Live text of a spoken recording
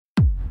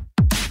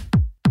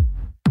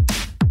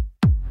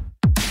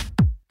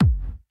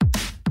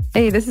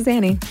Hey, this is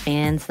Annie.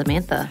 And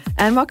Samantha.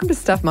 And welcome to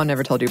Stuff Mom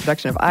Never Told You,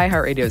 production of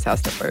iHeartRadio's How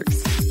Stuff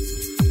Works.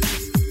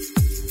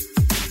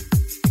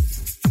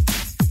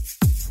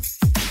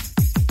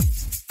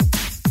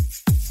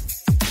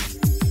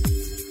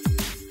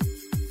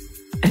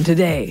 And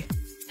today,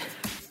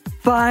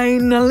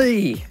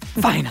 finally,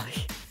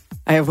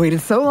 I have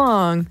waited so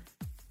long,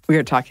 we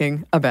are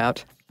talking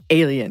about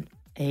Alien.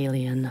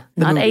 Alien.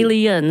 Not movie.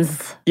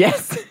 Aliens.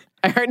 Yes,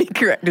 I already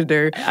corrected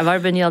her. I've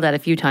already been yelled at a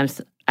few times,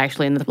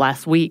 actually, in the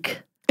last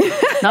week.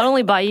 Not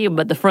only by you,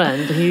 but the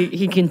friend.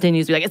 He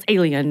continues to be like, it's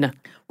Alien.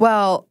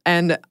 Well,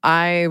 and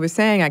I was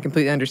saying I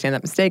completely understand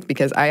that mistake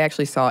because I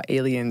actually saw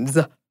Aliens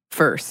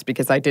first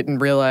because I didn't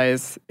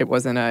realize it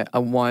wasn't a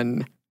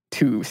 1-2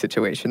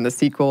 situation. The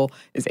sequel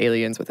is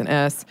Aliens with an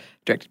S,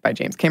 directed by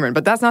James Cameron.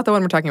 But that's not the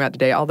one we're talking about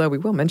today, although we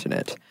will mention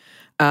it.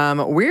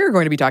 We're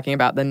going to be talking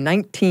about the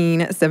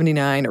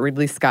 1979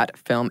 Ridley Scott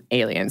film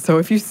Alien. So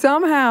if you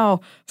somehow,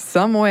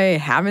 some way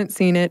haven't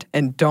seen it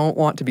and don't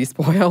want to be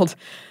spoiled,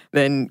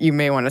 then you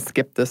may want to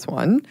skip this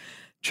one.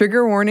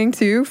 Trigger warning,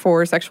 too,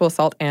 for sexual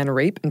assault and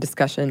rape and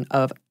discussion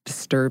of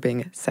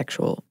disturbing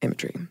sexual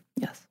imagery.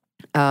 Yes.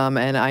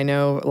 And I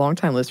know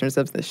longtime listeners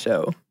of this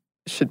show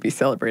should be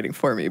celebrating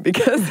for me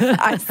because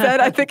I said,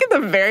 I think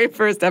in the very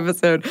first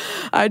episode,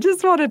 I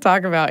just want to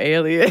talk about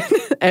Alien.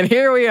 And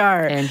here we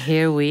are. And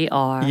here we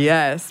are.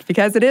 Yes,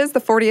 because it is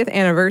the 40th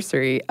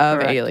anniversary of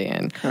Correct.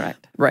 Alien.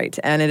 Correct. Right.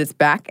 And it is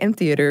back in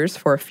theaters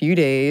for a few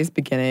days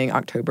beginning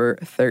October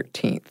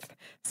 13th.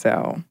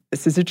 So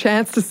this is your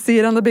chance to see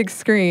it on the big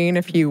screen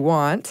if you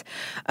want.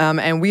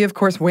 And we, of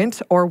course,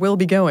 went or will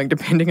be going,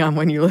 depending on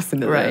when you listen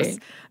to this.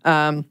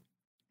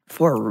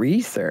 For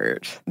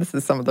research. This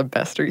is some of the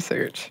best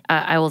research.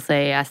 I will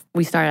say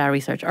we started our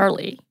research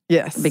early.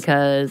 Yes.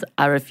 Because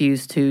I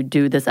refused to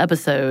do this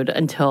episode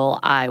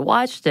until I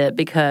watched it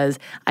because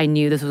I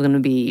knew this was going to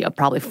be a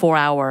probably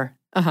 4-hour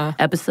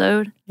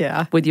episode.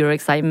 Yeah. With your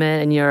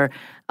excitement and your,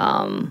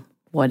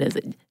 what is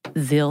it,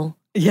 zeal?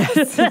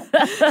 Yes.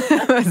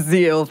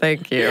 Zeal,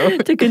 thank you.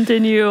 To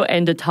continue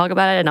and to talk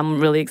about it, and I'm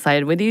really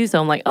excited with you.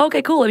 So I'm like,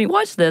 okay, cool, let me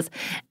watch this.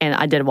 And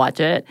I did watch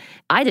it.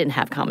 I didn't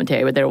have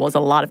commentary, but there was a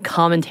lot of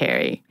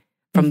commentary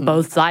from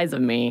both sides of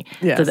me.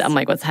 Yes. So I'm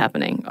like, what's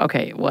happening?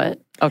 Okay, what?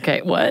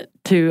 Okay, what?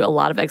 To a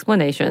lot of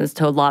explanations,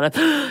 to a lot of,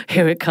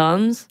 here it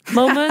comes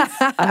moments.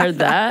 I heard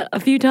that a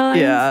few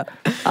times. Yeah.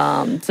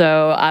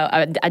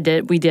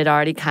 So we did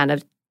already kind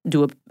of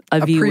do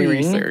a viewing.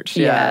 Pre-research,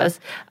 yes.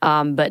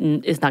 But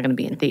it's not going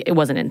to be it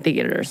wasn't in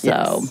theater, so.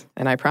 Yes.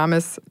 And I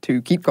promise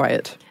to keep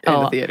quiet in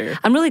the theater.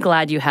 I'm really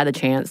glad you had the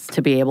chance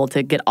to be able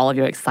to get all of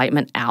your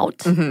excitement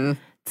out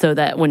so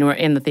that when we're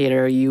in the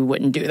theater, you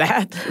wouldn't do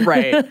that.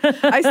 Right.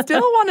 I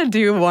still want to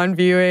do one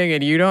viewing,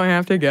 and you don't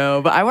have to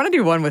go, but I want to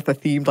do one with a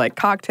themed, like,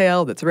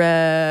 cocktail that's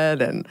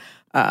red, and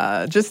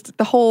just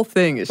the whole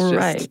thing is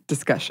just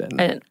discussion.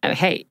 And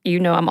hey, you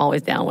know I'm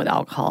always down with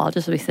alcohol. I'll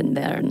just be sitting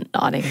there and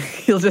nodding.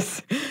 You'll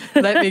just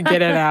let me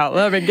get it out.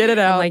 Let me get it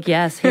out. I'm like,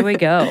 yes, here we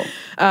go.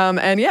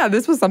 And yeah,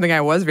 this was something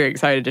I was very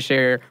excited to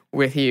share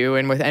with you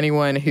and with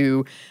anyone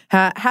who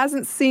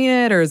hasn't seen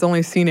it or has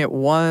only seen it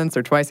once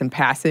or twice in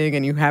passing,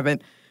 and you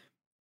haven't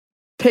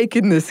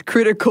taken this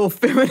critical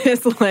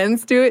feminist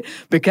lens to it,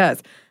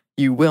 because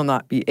you will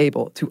not be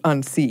able to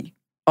unsee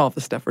all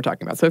the stuff we're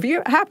talking about. So if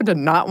you happen to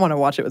not want to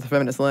watch it with a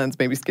feminist lens,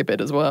 maybe skip it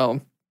as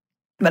well.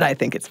 But I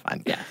think it's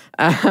fun. Yeah.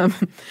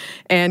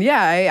 And yeah,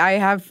 I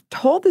have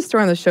told this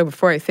story on the show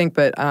before, I think,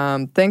 but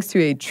thanks to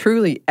a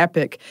truly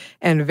epic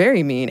and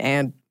very mean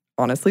and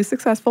honestly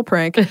successful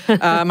prank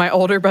my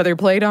older brother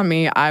played on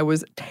me, I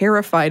was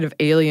terrified of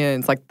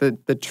aliens, like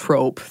the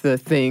trope, the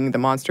thing, the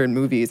monster in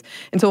movies,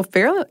 until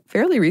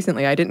fairly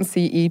recently. I didn't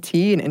see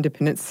E.T. and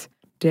Independence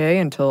Day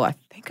until I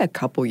think a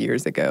couple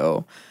years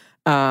ago.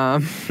 My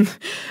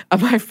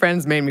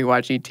friends made me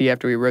watch E.T.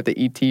 after we rode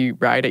the E.T.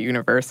 ride at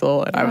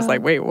Universal, and I was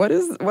like, wait, what?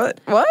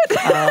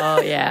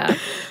 Oh, yeah.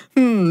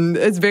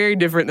 It's very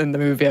different than the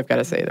movie, I've got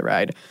to say, the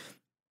ride.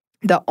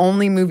 The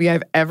only movie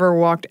I've ever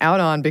walked out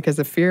on because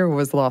of fear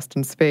was Lost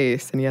in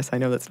Space. And yes, I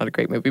know that's not a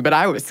great movie, but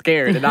I was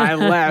scared and I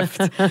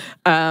left.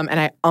 And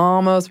I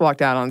almost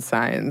walked out on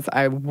Signs.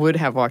 I would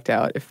have walked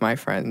out if my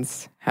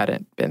friends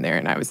hadn't been there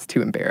and I was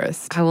too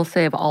embarrassed. I will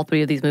say of all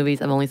three of these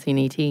movies, I've only seen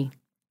E.T.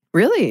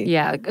 Really?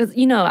 Yeah, because,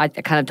 you know, I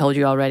kind of told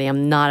you already,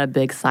 I'm not a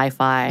big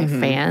sci-fi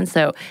fan.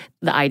 So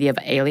the idea of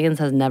aliens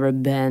has never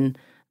been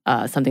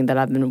something that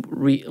I've been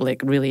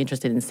really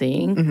interested in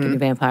seeing. Give me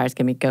vampires,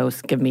 give me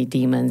ghosts, give me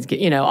demons,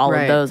 all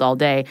of those all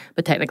day.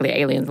 But technically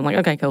aliens, I'm like,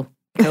 okay, cool.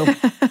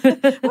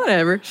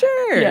 Whatever,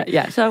 sure.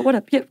 Yeah, so what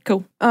up? Yeah,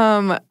 cool.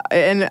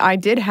 And I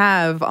did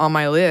have on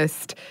my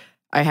list,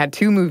 I had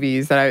two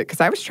movies because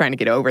I was trying to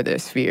get over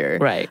this fear.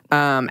 Right.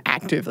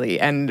 Actively.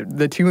 And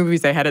the two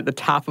movies I had at the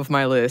top of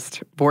my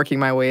list, working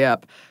my way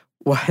up,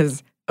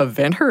 was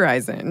Event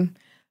Horizon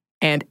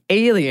and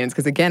Aliens.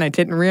 Because again, I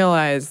didn't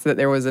realize that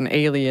there was an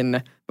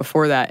alien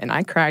before that. And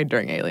I cried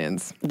during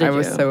Aliens. I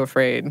was so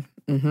afraid.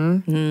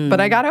 But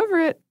I got over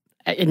it.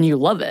 And you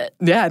love it.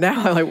 Yeah,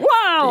 now I'm like,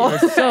 wow,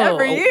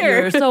 every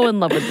year. You're so in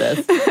love with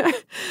this.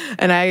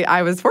 And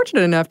I was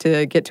fortunate enough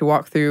to get to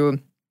walk through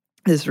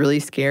this really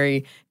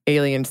scary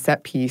alien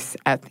set piece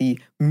at the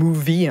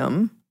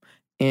Museum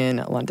in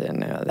London.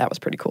 That was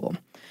pretty cool.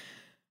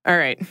 All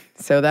right,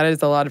 so that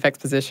is a lot of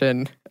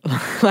exposition.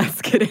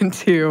 Let's get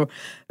into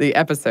the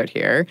episode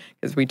here,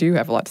 because we do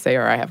have a lot to say,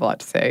 or I have a lot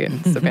to say,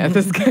 and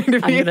Samantha's going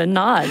to be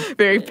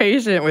very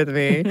patient with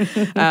me.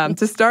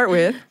 To start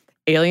with,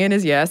 Alien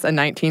is, yes, a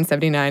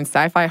 1979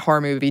 sci-fi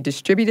horror movie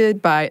distributed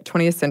by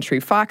 20th Century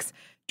Fox,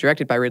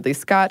 directed by Ridley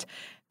Scott,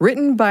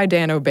 written by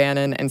Dan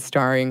O'Bannon, and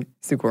starring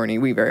Sigourney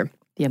Weaver.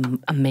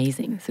 The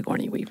amazing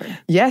Sigourney Weaver.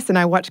 Yes, and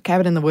I watched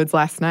Cabin in the Woods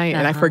last night,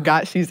 and I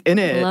forgot she's in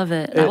it. Love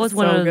it. That was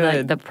one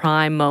of the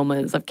prime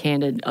moments of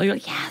Candid. Oh, you're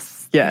like,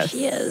 yes, there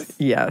she is.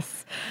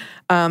 Yes.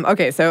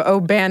 Okay, so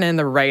O'Bannon,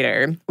 the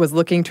writer, was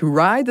looking to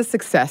ride the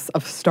success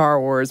of Star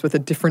Wars with a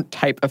different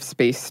type of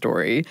space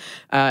story.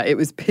 It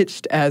was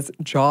pitched as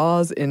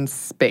Jaws in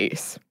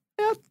space.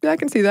 Yeah, I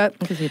can see that.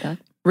 I can see that.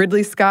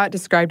 Ridley Scott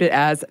described it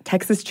as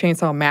Texas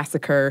Chainsaw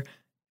Massacre,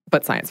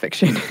 but science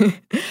fiction.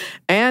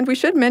 And we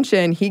should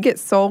mention, he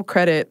gets sole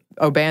credit,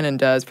 O'Bannon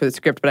does, for the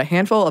script, but a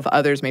handful of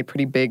others made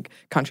pretty big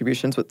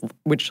contributions,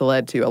 which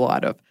led to a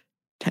lot of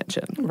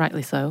tension.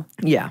 Rightly so.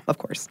 Yeah, of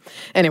course.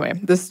 Anyway,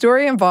 the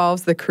story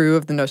involves the crew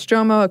of the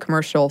Nostromo, a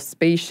commercial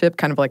spaceship,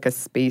 kind of like a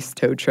space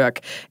tow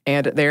truck,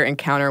 and their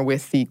encounter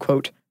with the,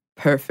 quote,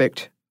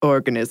 perfect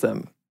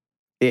organism,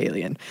 the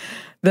alien.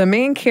 The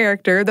main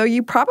character, though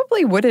you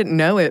probably wouldn't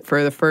know it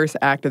for the first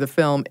act of the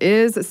film,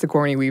 is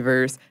Sigourney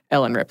Weaver's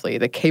Ellen Ripley,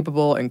 the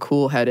capable and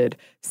cool-headed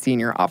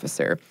senior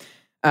officer.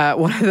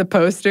 One of the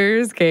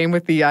posters came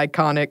with the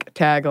iconic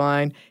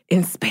tagline,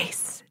 "In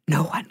space,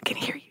 no one can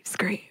hear you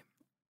scream."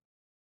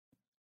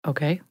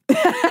 Okay.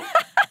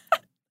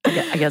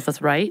 I guess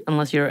that's right,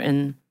 unless you're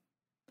in...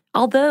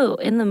 Although,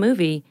 in the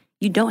movie,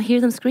 you don't hear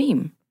them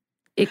scream.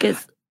 It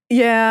gets...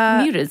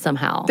 muted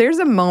somehow. There's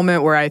a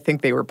moment where I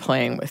think they were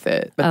playing with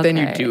it, but then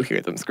you do hear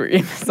them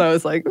scream. So I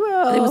was like,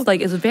 well. It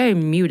was very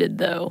muted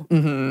though.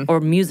 Mm-hmm. Or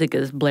music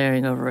is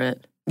blaring over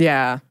it.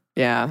 Yeah.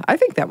 I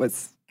think that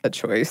was a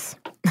choice.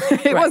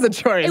 It was a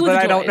choice, but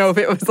I don't know if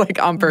it was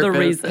like on purpose. The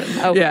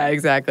reason. Okay. Yeah,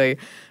 exactly.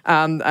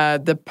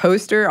 The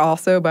poster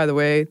also, by the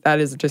way, that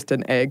is just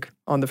an egg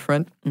on the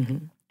front. Mm-hmm.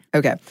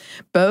 Okay.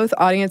 Both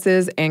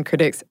audiences and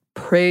critics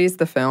praised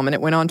the film, and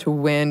it went on to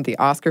win the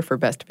Oscar for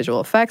Best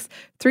Visual Effects,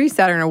 3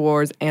 Saturn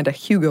Awards, and a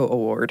Hugo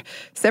Award.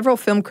 Several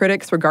film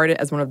critics regard it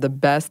as one of the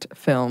best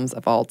films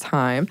of all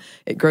time.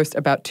 It grossed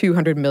about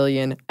 $200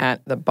 million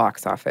at the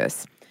box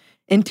office.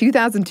 In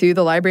 2002,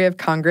 the Library of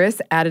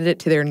Congress added it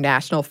to their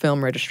National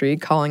Film Registry,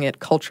 calling it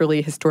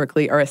culturally,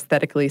 historically, or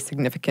aesthetically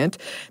significant.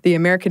 The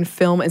American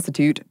Film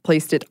Institute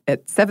placed it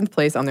at 7th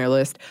place on their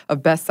list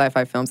of best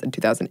sci-fi films in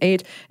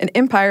 2008, and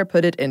Empire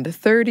put it in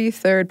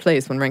 33rd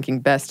place when ranking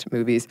best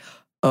movies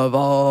of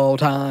all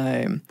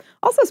time.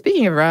 Also,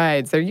 speaking of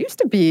rides, there used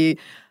to be,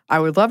 I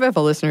would love if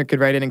a listener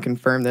could write in and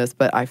confirm this,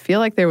 but I feel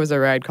like there was a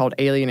ride called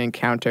Alien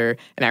Encounter,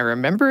 and I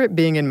remember it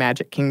being in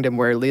Magic Kingdom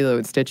where Lilo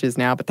and Stitch is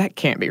now, but that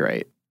can't be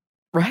right.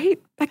 Right?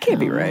 That can't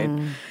be right.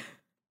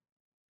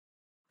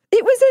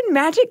 It was in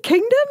Magic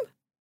Kingdom?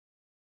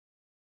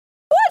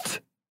 What?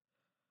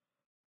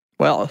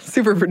 Well,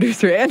 super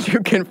producer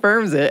Andrew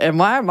confirms it, and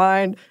my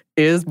mind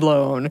is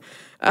blown.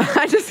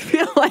 I just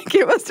feel like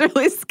it was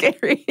really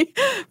scary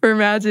for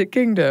Magic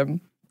Kingdom.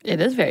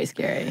 It is very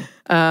scary.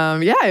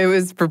 It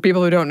was, for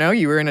people who don't know,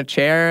 you were in a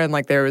chair and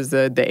like there was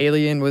the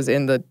alien was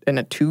in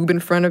a tube in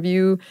front of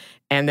you.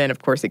 And then, of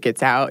course, it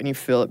gets out and you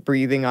feel it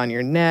breathing on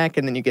your neck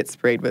and then you get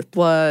sprayed with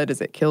blood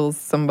as it kills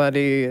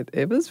somebody.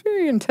 It was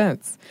very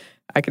intense.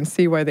 I can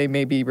see why they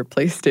maybe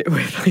replaced it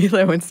with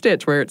Lilo and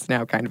Stitch, where it's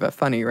now kind of a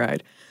funny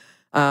ride.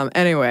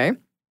 Anyway,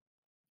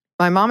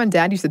 my mom and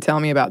dad used to tell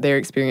me about their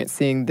experience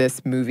seeing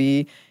this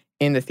movie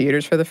in the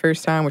theaters for the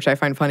first time, which I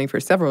find funny for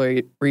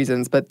several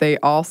reasons, but they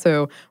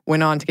also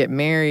went on to get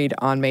married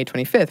on May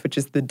 25th, which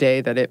is the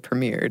day that it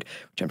premiered,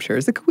 which I'm sure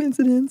is a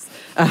coincidence.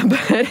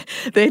 But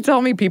they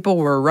told me people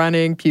were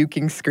running,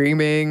 puking,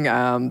 screaming,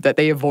 that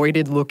they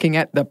avoided looking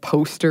at the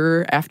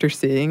poster after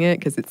seeing it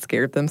because it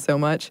scared them so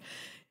much.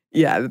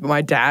 Yeah,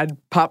 my dad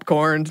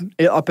popcorned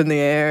it up in the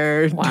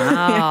air.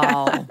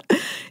 Wow.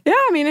 Yeah,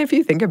 I mean, if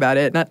you think about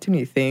it, not too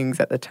many things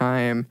at the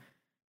time.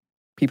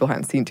 People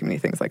hadn't seen too many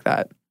things like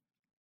that.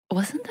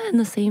 Wasn't that in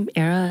the same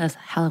era as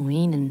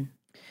Halloween and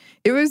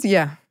it was,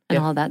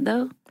 all that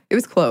though? It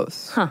was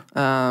close. Huh.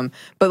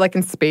 But like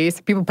in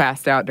space, people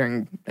passed out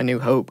during A New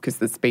Hope because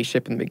the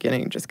spaceship in the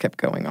beginning just kept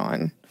going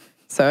on.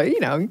 So, you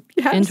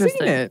hadn't seen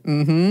it.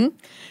 Mm-hmm.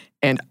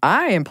 And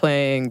I am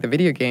playing the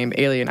video game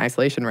Alien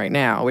Isolation right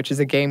now, which is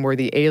a game where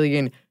the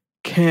alien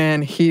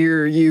can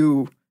hear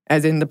you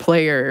as in the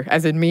player,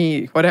 as in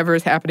me, whatever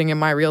is happening in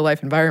my real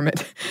life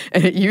environment.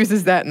 And it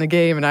uses that in the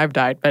game, and I've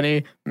died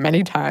many,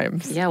 many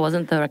times. Yeah,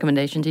 wasn't the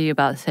recommendation to you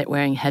about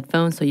wearing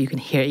headphones so you can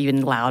hear it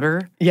even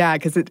louder? Yeah,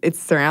 because it's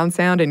surround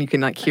sound, and you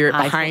can hear it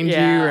behind you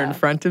or in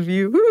front of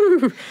you.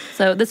 Woo!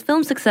 So this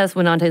film's success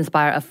went on to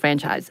inspire a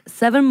franchise.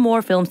 7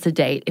 more films to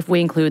date, if we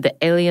include the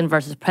Alien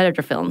versus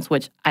Predator films,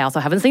 which I also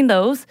haven't seen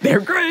those. They're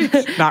great.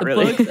 Not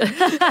really.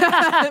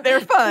 They're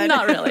fun.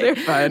 Not really. They're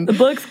fun. The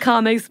books,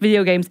 comics,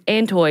 video games,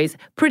 and toys,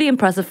 pretty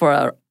impressive for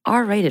a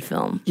R-rated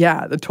film.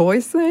 Yeah, the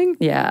toys thing?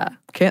 Yeah.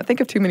 Can't think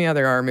of too many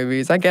other R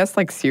movies. I guess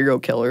like serial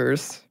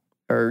killers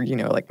or,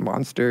 like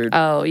monster.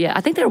 Oh, yeah.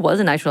 I think there was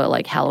an actual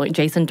like Halloween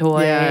Jason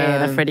toy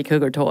and a Freddy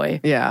Krueger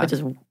toy. Yeah. Which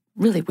is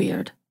really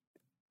weird.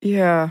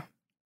 Yeah.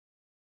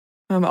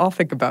 I'll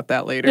think about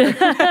that later.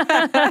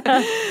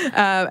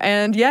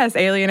 And yes,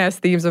 Alien has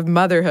themes of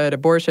motherhood,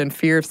 abortion,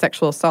 fear of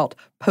sexual assault,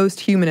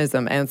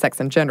 post-humanism, and sex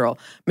in general.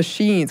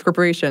 Machines,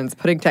 corporations,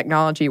 putting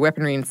technology,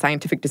 weaponry, and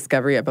scientific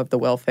discovery above the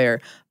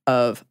welfare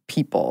of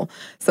people.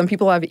 Some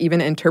people have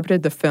even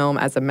interpreted the film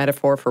as a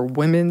metaphor for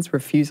women's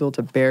refusal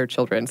to bear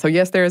children. So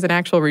yes, there is an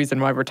actual reason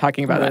why we're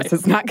talking about this.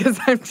 It's not because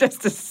I'm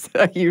just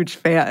a huge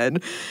fan.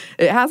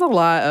 It has a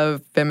lot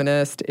of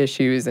feminist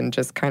issues and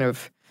just kind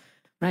of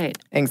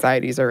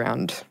anxieties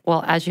around.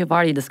 Well, as you've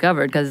already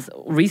discovered, because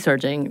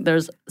researching,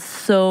 there's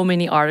so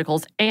many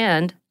articles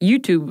and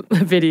YouTube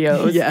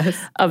videos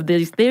of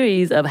these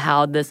theories of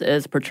how this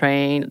is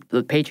portraying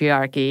the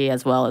patriarchy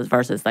as well as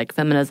versus like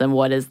feminism.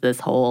 What is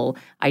this whole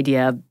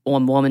idea of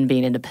one woman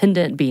being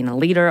independent, being a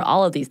leader,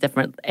 all of these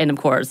different, and of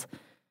course,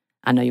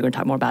 I know you're going to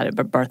talk more about it,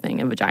 but birthing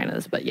and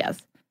vaginas, but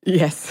yes.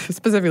 Yes,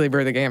 specifically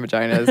birthing and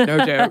vaginas,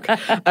 no joke.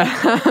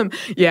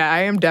 I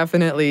am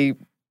definitely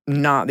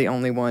not the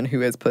only one who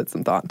has put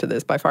some thought into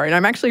this by far. And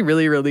I'm actually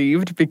really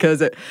relieved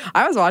because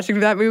I was watching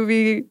that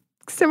movie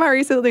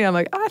semi-recently. I'm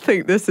like, I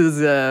think this is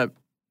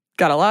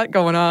got a lot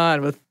going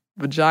on with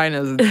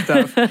vaginas and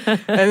stuff. And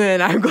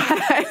then I'm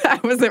glad I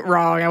wasn't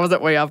wrong. I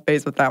wasn't way off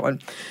base with that one.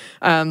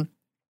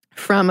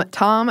 From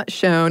Tom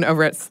Schoen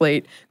over at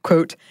Slate,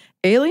 quote,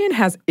 Alien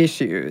has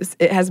issues.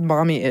 It has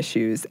mommy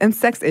issues and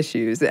sex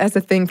issues. It has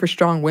a thing for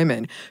strong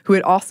women who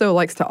it also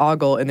likes to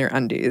ogle in their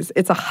undies.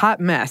 It's a hot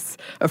mess,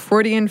 a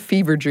Freudian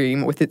fever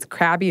dream with its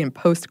crabby and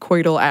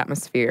post-coital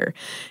atmosphere.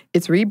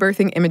 Its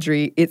rebirthing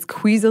imagery, its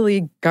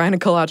queasily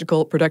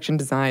gynecological production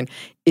design,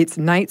 its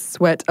night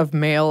sweat of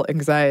male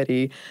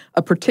anxiety,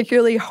 a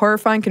particularly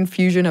horrifying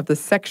confusion of the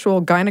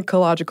sexual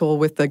gynecological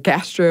with the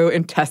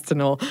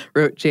gastrointestinal,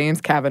 wrote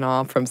James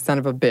Kavanaugh from Son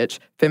of a Bitch,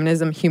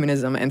 Feminism,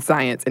 Humanism, and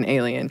Science in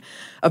Alien,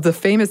 of the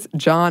famous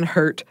John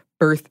Hurt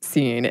birth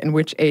scene in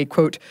which a,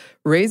 quote,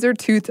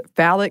 razor-toothed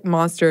phallic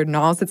monster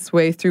gnaws its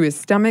way through his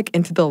stomach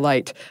into the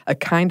light, a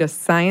kind of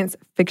science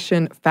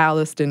fiction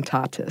phallus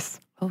dentatus.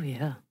 Oh,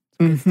 yeah.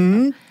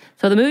 Mm-hmm.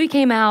 So the movie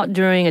came out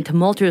during a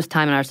tumultuous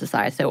time in our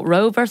society. So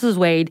Roe versus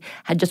Wade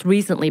had just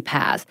recently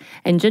passed,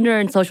 and gender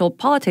and social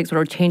politics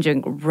were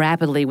changing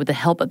rapidly with the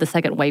help of the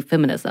second wave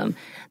feminism.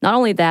 Not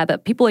only that,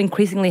 but people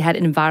increasingly had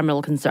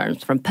environmental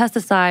concerns from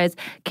pesticides,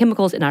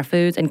 chemicals in our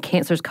foods, and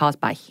cancers caused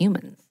by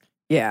humans.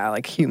 Yeah,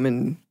 like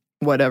human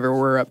whatever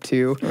we're up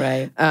to.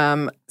 Right.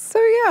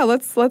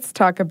 Let's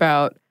talk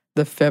about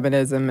the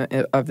feminism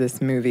of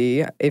this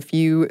movie. If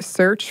you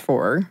search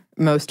for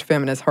most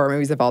feminist horror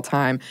movies of all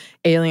time,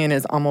 Alien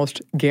is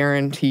almost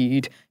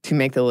guaranteed to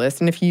make the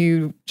list. And if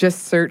you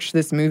just search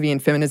this movie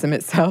and feminism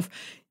itself,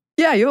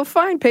 you'll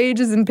find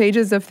pages and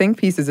pages of think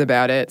pieces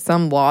about it,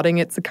 some lauding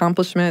its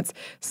accomplishments,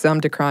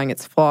 some decrying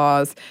its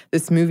flaws.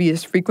 This movie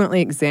is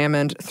frequently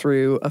examined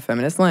through a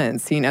feminist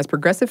lens, seen as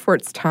progressive for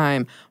its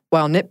time,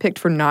 while nitpicked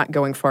for not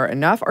going far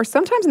enough, or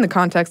sometimes in the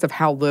context of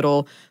how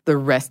little the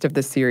rest of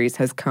the series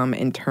has come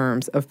in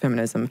terms of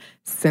feminism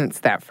since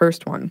that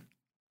first one.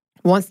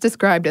 Once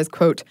described as,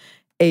 quote,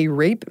 a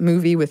rape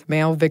movie with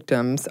male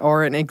victims,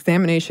 or an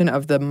examination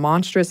of the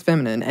monstrous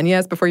feminine. And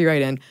yes, before you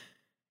write in,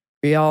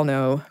 we all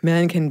know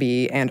men can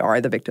be and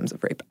are the victims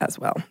of rape as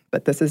well.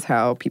 But this is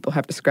how people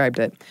have described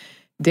it.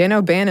 Dan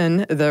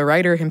O'Bannon, the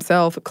writer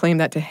himself,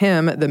 claimed that to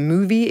him, the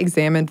movie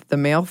examined the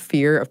male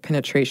fear of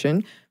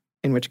penetration,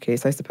 in which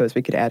case I suppose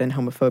we could add in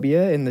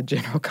homophobia in the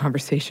general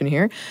conversation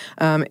here.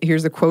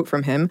 Here's a quote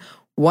from him.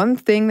 One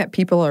thing that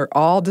people are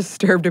all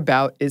disturbed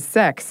about is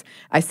sex.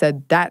 I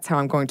said, that's how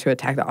I'm going to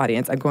attack the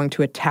audience. I'm going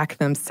to attack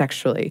them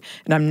sexually.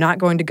 And I'm not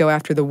going to go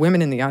after the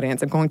women in the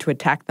audience. I'm going to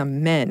attack the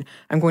men.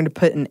 I'm going to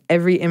put in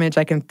every image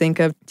I can think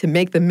of to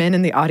make the men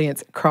in the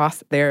audience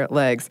cross their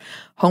legs.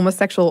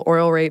 Homosexual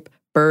oral rape,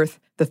 birth,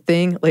 the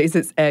thing lays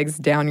its eggs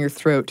down your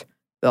throat,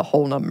 the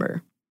whole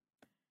number.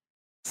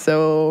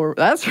 So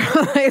that's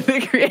really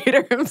the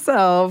creator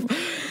himself.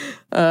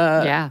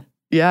 Yeah.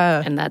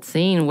 And that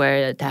scene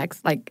where it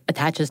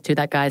attaches to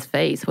that guy's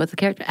face. What's the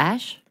character?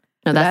 Ash?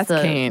 No, that's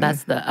Cain.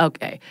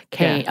 Okay.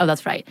 Cain. Yeah. Oh,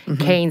 that's right.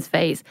 Mm-hmm. Cain's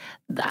face.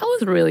 That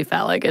was really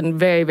phallic and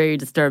very, very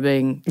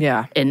disturbing.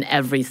 Yeah. In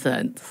every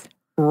sense.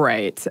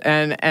 Right.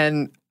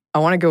 And I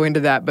want to go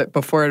into that, but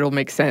before it'll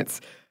make sense,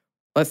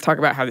 let's talk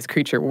about how this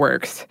creature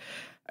works.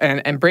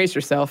 And brace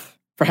yourself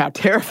for how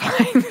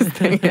terrifying this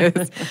thing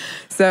is.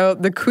 So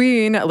the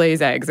queen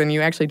lays eggs, and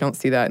you actually don't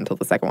see that until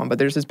the second one, but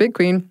there's this big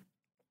queen.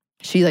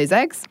 She lays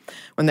eggs.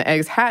 When the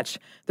eggs hatch,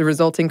 the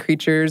resulting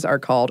creatures are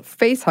called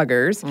face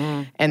huggers,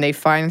 and they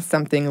find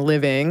something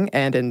living,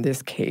 and in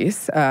this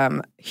case,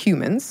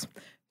 humans,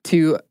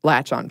 to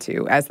latch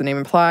onto. As the name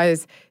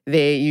implies,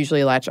 they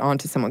usually latch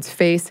onto someone's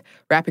face,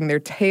 wrapping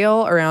their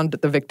tail around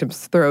the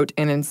victim's throat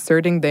and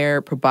inserting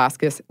their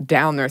proboscis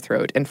down their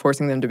throat and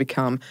forcing them to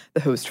become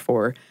the host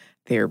for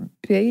their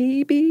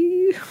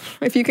baby,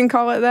 if you can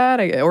call it that,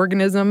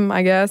 organism,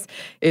 I guess.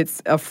 It's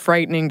a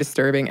frightening,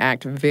 disturbing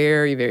act,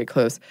 very, very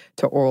close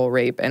to oral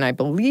rape. And I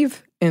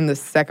believe in the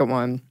second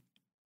one,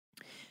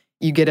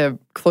 you get a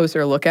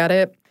closer look at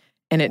it,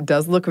 and it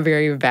does look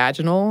very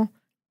vaginal.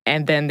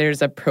 And then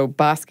there's a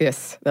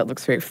proboscis that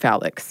looks very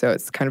phallic. So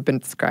it's kind of been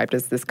described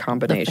as this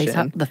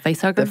combination. The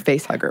face hugger? The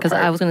face hugger. Because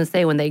I was going to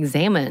say, when they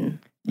examine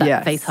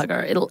that face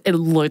hugger, it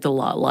looked a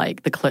lot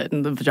like the clit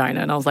and the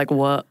vagina. And I was like,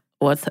 what?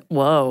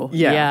 Whoa.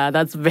 Yeah,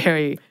 that's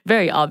very,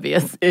 very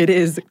obvious. It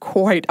is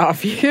quite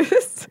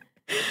obvious.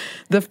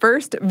 The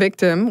first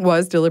victim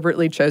was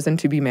deliberately chosen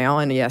to be male.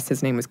 And yes,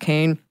 his name was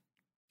Cain.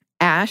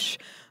 Ash,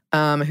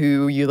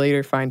 who you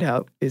later find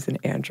out is an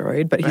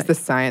android, but he's the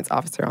science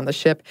officer on the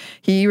ship.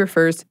 He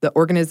refers to the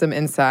organism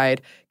inside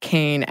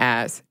Cain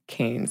as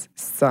Cain's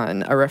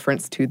son, a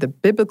reference to the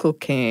biblical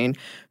Cain,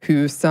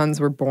 whose sons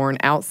were born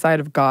outside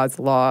of God's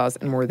laws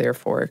and were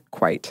therefore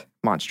quite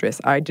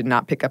monstrous. I did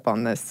not pick up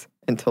on this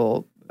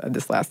until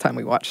this last time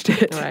we watched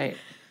it. Right.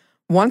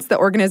 Once the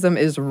organism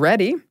is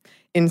ready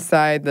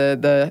inside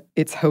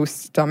its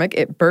host stomach,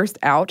 it bursts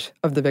out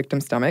of the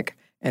victim's stomach.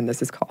 And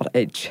this is called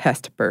a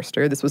chest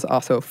burster. This was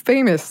also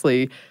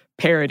famously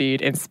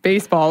parodied in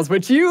Spaceballs,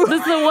 which you...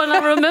 This is the one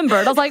I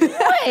remembered. I was like,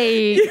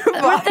 wait,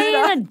 were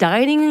they in a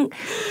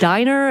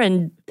diner?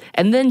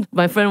 And then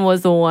my friend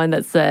was the one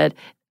that said,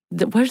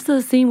 where's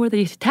the scene where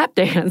they tap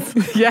dance?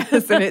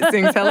 Yes, and it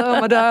sings,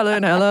 hello, my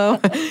darling, hello.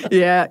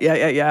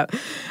 Yeah.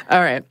 All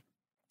right.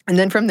 And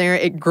then from there,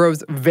 it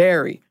grows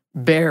very,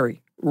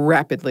 very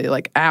rapidly,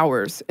 like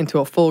hours, into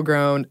a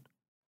full-grown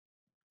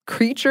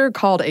creature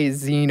called a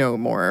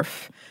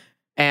xenomorph.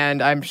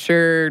 And I'm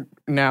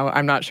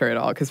not sure at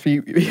all, because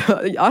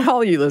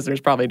all you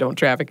listeners probably don't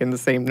traffic in the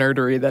same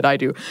nerdery that I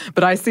do.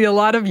 But I see a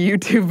lot of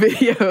YouTube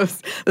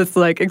videos that's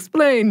like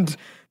explained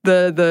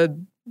the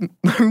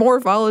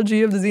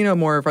morphology of the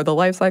xenomorph or the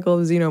life cycle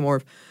of the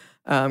xenomorph,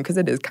 because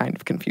it is kind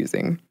of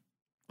confusing.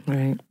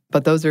 Right.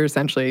 But those are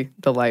essentially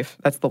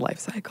that's the life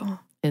cycle.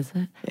 Is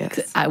it?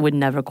 Yes. I would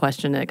never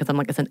question it, because I'm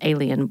like, it's an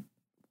alien.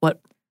 What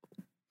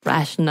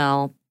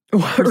rationale?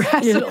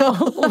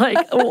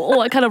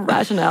 What kind of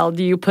rationale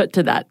do you put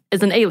to that?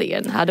 It's an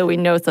alien. How do we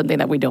know something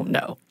that we don't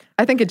know?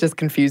 I think it just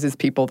confuses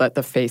people that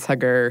the face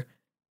hugger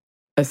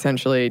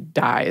essentially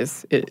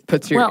dies. It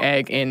puts its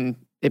egg in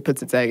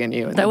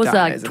you. And that was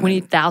dies, like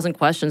 20,000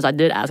 questions I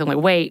did ask. I'm like,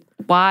 wait,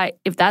 why?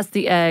 If that's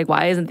the egg,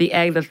 why isn't the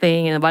egg the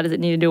thing? And why does it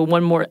need to do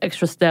one more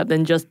extra step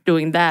than just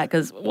doing that?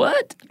 Because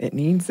what? It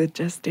needs a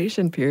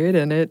gestation period,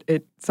 and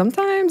it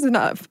sometimes in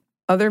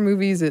other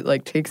movies it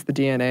like takes the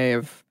DNA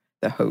of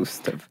the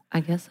host of. I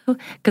guess so.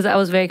 Because I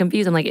was very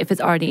confused. I'm like, if it's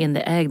already in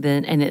the egg,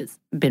 then and it's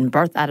been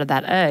birthed out of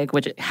that egg,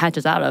 which it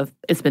hatches out of,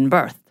 it's been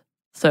birthed.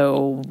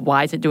 So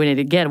why is it doing it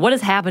again? What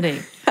is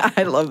happening?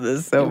 I love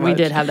this so much. We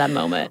did have that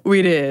moment.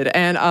 We did.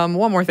 And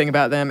one more thing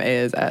about them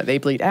is they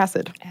bleed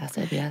acid.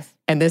 Acid, yes.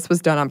 And this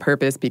was done on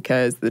purpose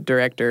because the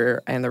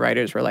director and the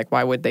writers were like,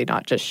 why would they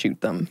not just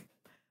shoot them?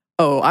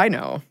 Oh, I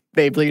know.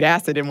 They bleed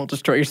acid and will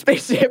destroy your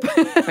spaceship.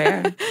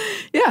 Fair.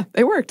 Yeah,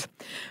 it worked.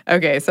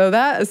 Okay, so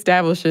that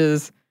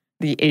establishes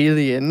the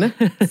alien,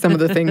 some of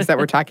the things that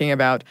we're talking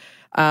about.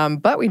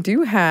 But we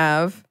do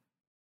have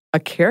a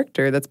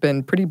character that's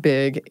been pretty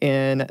big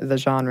in the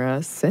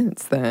genre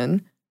since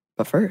then.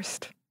 But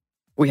first,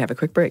 we have a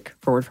quick break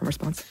for word from our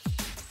sponsor.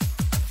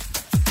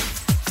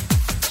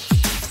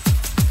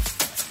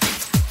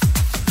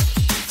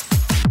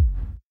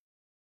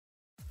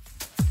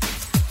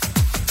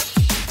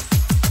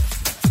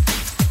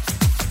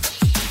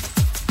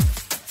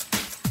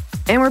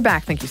 And we're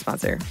back. Thank you,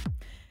 sponsor.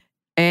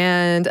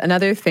 And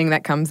another thing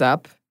that comes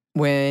up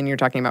when you're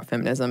talking about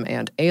feminism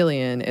and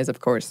Alien is, of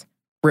course,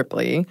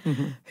 Ripley,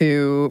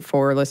 who,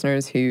 for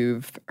listeners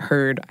who've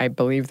heard, I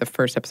believe the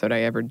first episode I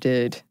ever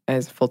did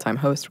as full-time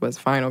host was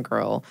Final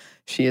Girl.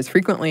 She is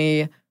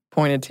frequently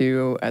pointed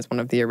to as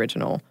one of the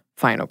original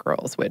Final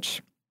Girls,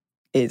 which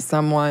is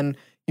someone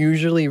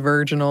usually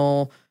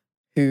virginal,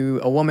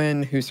 a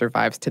woman who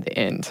survives to the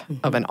end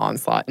of an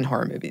onslaught in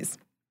horror movies.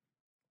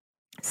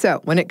 So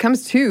when it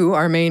comes to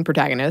our main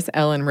protagonist,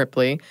 Ellen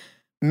Ripley,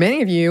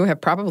 many of you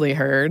have probably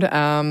heard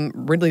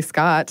Ridley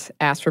Scott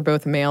asked for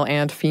both male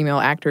and female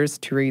actors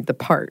to read the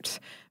part.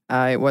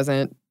 It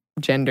wasn't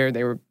gender.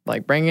 They were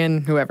like, bring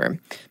in whoever.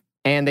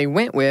 And they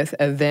went with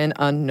a then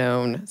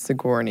unknown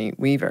Sigourney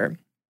Weaver.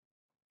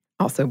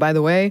 Also, by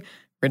the way,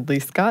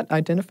 Ridley Scott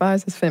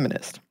identifies as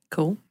feminist.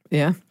 Cool.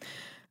 Yeah.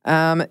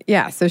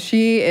 So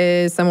she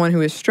is someone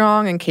who is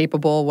strong and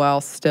capable while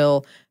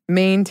still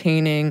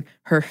maintaining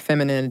her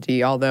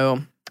femininity,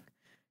 although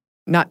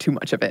not too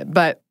much of it.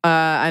 But,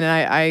 and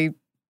I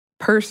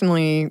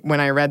personally, when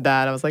I read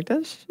that, I was like,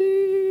 does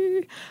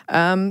she?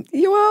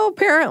 Well,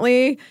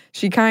 apparently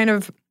she kind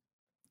of,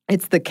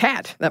 it's the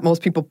cat that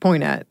most people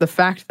point at. The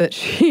fact that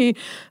she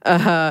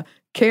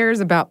cares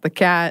about the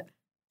cat,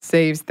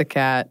 saves the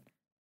cat,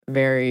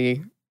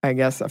 very, I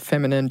guess, a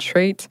feminine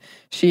trait.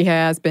 She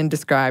has been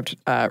described,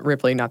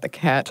 Ripley, not the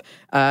cat,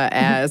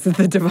 as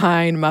the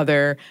divine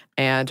mother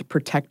and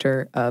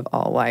protector of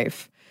all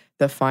life.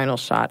 The final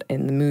shot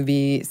in the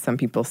movie, some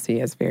people see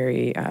as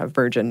very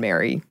Virgin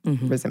Mary,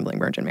 resembling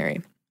Virgin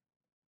Mary.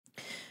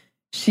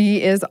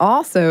 She is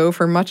also,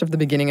 for much of the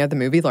beginning of the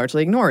movie,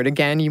 largely ignored.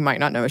 Again, you might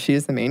not know she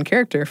is the main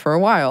character for a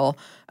while.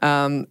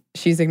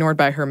 She's ignored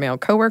by her male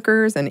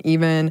coworkers and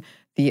even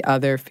the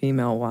other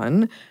female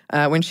one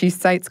when she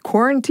cites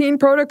quarantine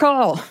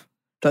protocol,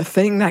 the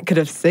thing that could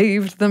have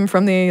saved them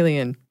from the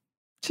alien.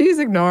 She's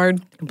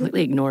ignored.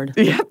 Completely ignored.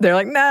 Yep, they're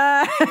like,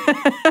 nah,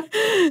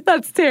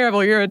 that's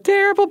terrible. You're a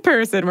terrible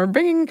person. We're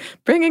bringing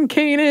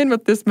Kane in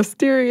with this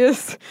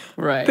mysterious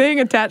thing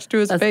attached to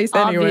his face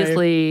anyway.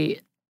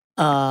 Obviously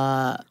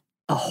a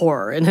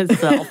horror in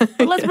itself.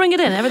 But let's bring it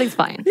in. Everything's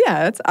fine.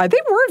 Yeah,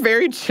 they were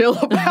very chill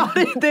about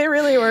it. They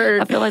really were.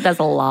 I feel like that's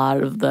a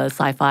lot of the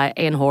sci-fi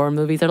and horror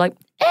movies. They're like,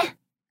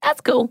 that's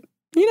cool.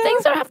 You know,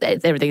 things are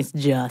everything's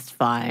just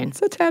fine.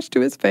 It's attached to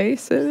his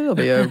face. It'll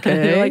be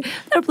okay. Like,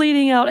 they're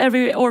bleeding out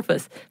every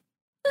orifice.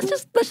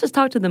 Let's just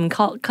talk to them and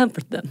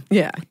comfort them.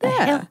 Yeah. What the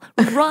hell?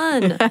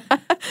 Run.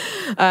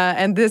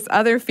 And this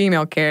other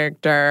female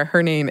character,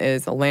 her name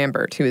is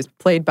Lambert, who is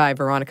played by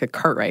Veronica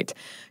Cartwright.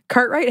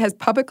 Cartwright has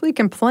publicly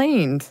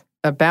complained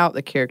about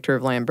the character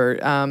of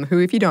Lambert, who,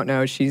 if you don't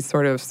know, she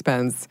sort of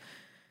spends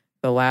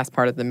the last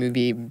part of the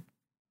movie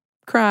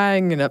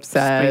crying and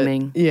upset.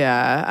 Screaming.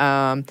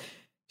 Yeah.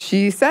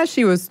 She says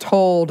she was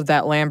told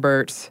that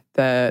Lambert,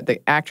 the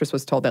actress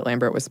was told that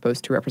Lambert was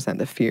supposed to represent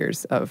the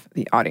fears of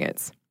the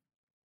audience.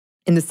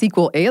 In the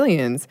sequel,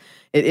 Aliens,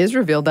 it is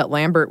revealed that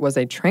Lambert was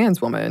a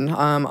trans woman.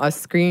 A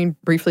screen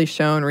briefly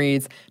shown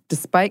reads,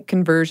 despite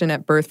conversion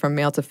at birth from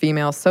male to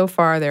female, so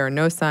far there are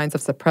no signs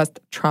of suppressed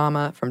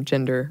trauma from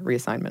gender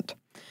reassignment.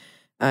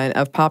 And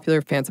of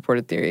popular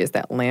fan-supported theory is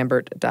that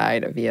Lambert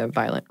died via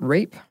violent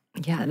rape.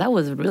 Yeah, that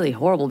was really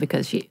horrible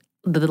because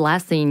the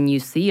last scene you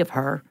see of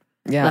her,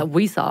 that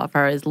we saw of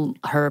her, is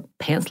her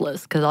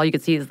pantsless because all you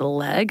could see is the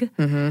leg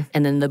and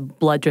then the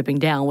blood dripping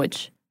down,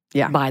 which,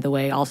 by the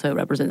way, also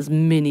represents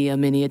many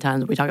a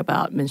times we talk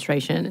about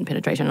menstruation and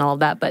penetration and all of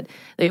that. But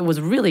it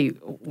was really,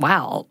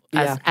 wow,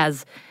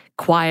 as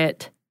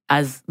quiet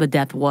as the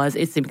death was,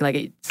 it seemed like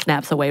it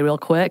snaps away real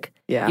quick.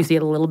 Yeah. You see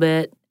it a little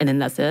bit, and then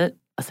that's it.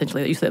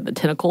 Essentially, you said the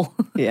tentacle.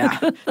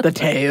 The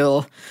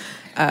tail.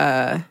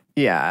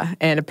 Yeah.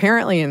 And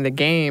apparently in the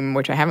game,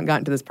 which I haven't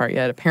gotten to this part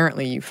yet,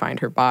 apparently you find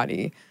her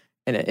body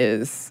and it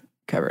is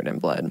covered in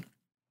blood.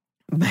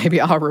 Maybe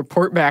I'll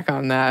report back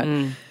on that.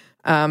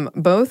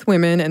 Both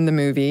women in the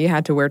movie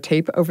had to wear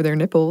tape over their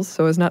nipples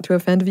so as not to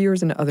offend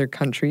viewers in other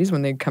countries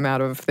when they come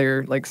out of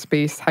their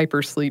space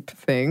hypersleep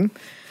thing.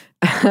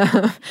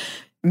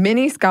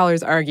 Many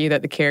scholars argue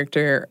that the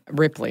character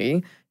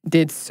Ripley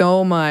did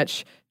so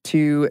much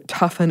to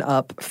toughen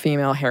up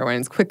female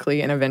heroines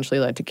quickly and eventually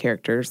led to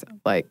characters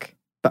like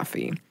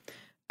Buffy.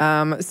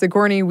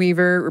 Sigourney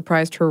Weaver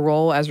reprised her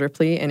role as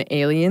Ripley in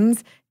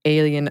Aliens,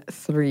 Alien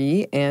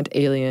 3, and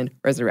Alien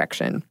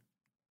Resurrection.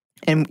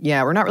 And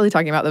we're not really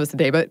talking about those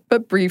today,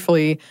 but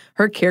briefly,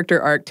 her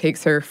character arc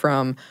takes her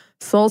from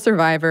sole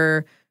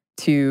survivor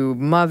to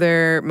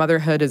mother.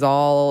 Motherhood is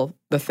all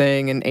the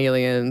thing in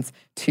Aliens,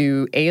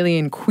 to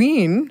alien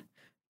queen,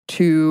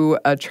 to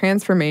a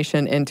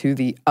transformation into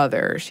the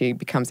other. She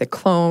becomes a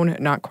clone,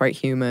 not quite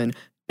human,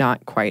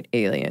 not quite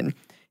alien.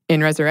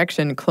 In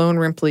Resurrection, clone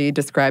Ripley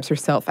describes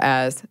herself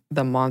as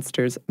the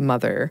monster's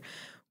mother.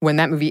 When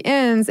that movie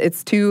ends,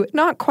 it's two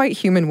not quite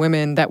human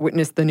women that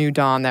witness the new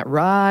dawn that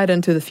ride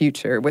into the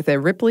future with a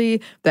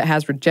Ripley that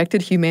has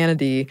rejected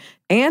humanity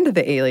and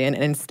the alien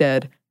and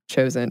instead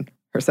chosen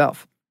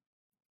herself.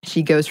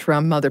 She goes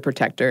from mother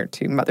protector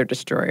to mother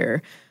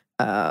destroyer.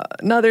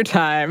 Another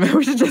time,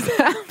 we should just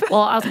have.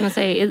 Well, I was going to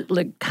say,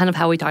 kind of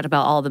how we talked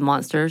about all the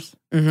monsters,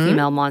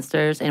 female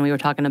monsters, and we were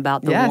talking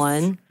about the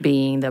one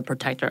being the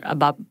protector,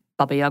 about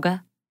Baba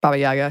Yaga. Baba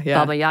Yaga, yeah.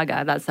 Baba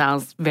Yaga, that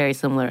sounds very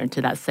similar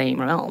to that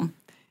same realm.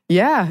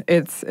 Yeah,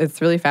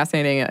 it's really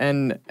fascinating,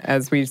 and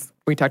as we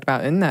talked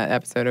about in that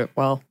episode,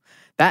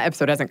 that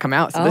episode hasn't come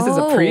out, so this is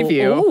a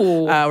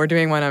preview. We're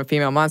doing one on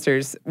female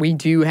monsters. We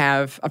do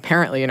have,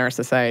 apparently in our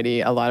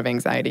society, a lot of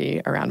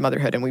anxiety around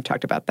motherhood, and we've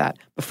talked about that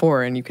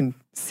before, and you can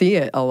see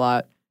it a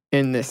lot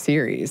in this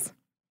series.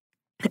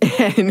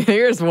 And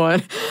here's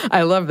one.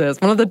 I love this.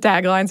 One of the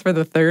taglines for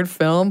the third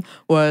film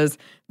was,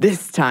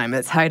 "This time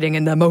it's hiding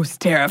in the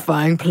most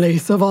terrifying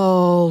place of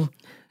all,"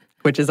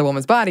 which is a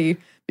woman's body,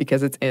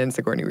 because it's in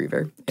Sigourney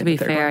Weaver. To be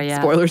fair,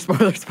 yeah. Spoilers.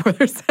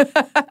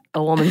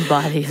 A woman's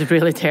body is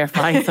really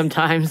terrifying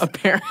sometimes.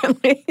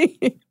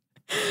 Apparently.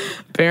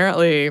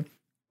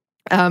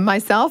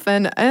 Myself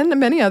and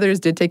many others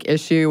did take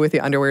issue with the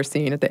underwear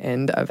scene at the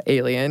end of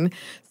Alien.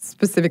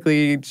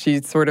 Specifically,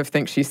 she sort of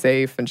thinks she's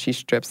safe and she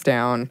strips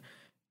down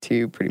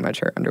to pretty much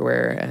her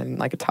underwear and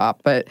like a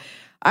top. But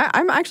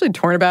I'm actually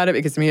torn about it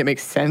because to me it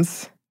makes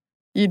sense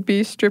you'd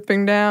be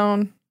stripping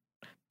down.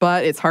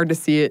 But it's hard to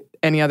see it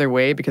any other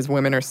way because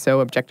women are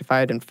so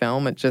objectified in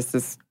film. It just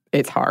is,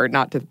 it's hard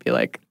not to be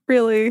like,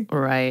 really?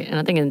 Right. And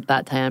I think in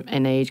that time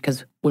and age,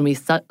 because when we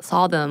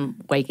saw them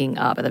waking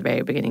up at the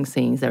very beginning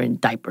scenes, they're in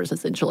diapers,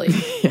 essentially.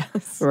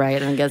 Yes.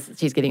 Right? And I guess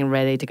she's getting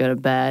ready to go to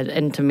bed.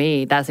 And to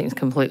me, that seems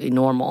completely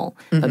normal.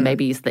 But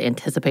maybe it's the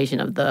anticipation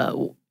of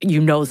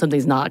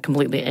something's not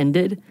completely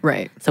ended.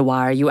 Right. So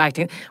why are you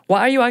acting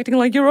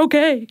like you're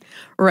okay?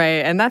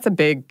 Right. And that's a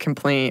big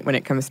complaint when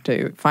it comes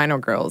to Final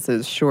Girls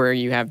is, sure,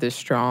 you have this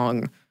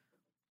strong,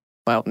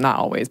 well, not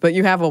always, but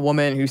you have a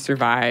woman who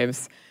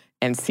survives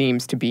and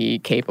seems to be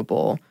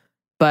capable.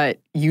 But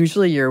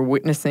usually you're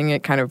witnessing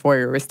it kind of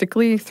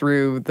voyeuristically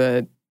through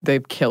the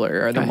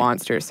killer or the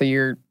monster. So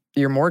you're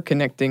more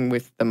connecting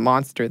with the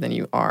monster than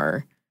you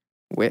are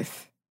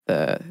with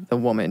the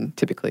woman,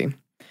 typically.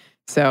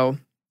 So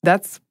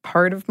that's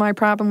part of my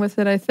problem with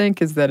it, I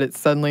think, is that it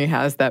suddenly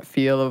has that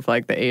feel of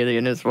like the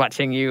alien is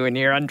watching you and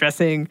you're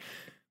undressing,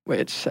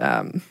 which,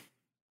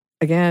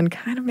 again,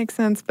 kind of makes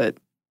sense, but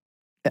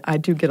I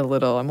do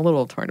I'm a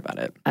little torn about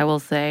it. I will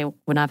say,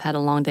 when I've had a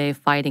long day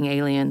fighting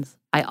aliens,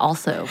 I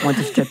also want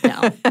to strip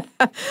down.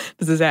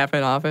 Does this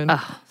happen often?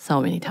 Oh,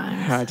 so many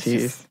times. Oh,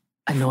 geez.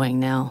 Annoying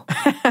now.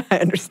 I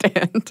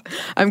understand.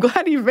 I'm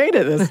glad you've made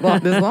it this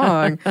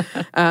long.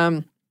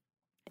 And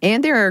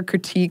there are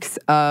critiques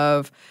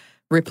of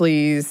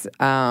Ripley's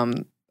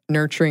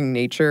nurturing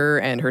nature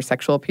and her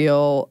sexual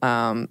appeal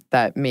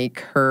that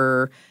make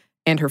her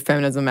and her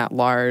feminism at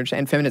large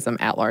in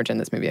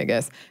this movie, I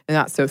guess, and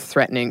not so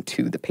threatening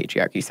to the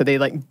patriarchy. So they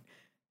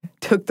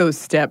took those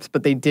steps,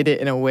 but they did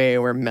it in a way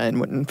where men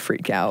wouldn't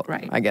freak out,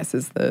 right, I guess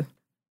is the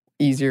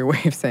easier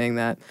way of saying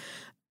that.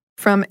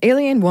 From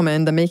Alien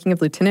Woman, The Making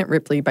of Lieutenant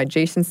Ripley by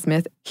Jason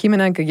Smith,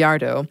 Jimena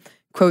Gallardo,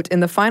 quote, in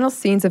the final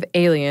scenes of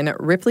Alien,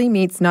 Ripley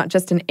meets not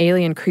just an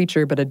alien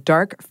creature, but a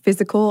dark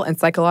physical and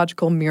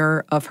psychological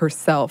mirror of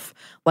herself.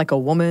 Like a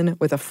woman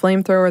with a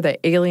flamethrower, the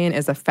alien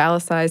is a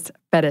phallicized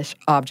fetish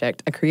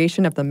object, a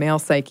creation of the male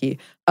psyche,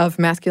 of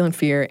masculine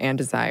fear and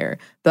desire.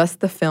 Thus,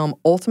 the film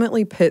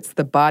ultimately pits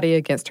the body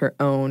against her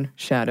own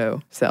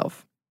shadow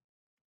self.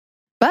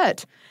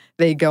 But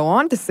they go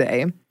on to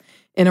say,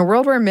 in a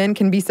world where men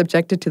can be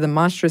subjected to the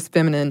monstrous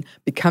feminine,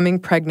 becoming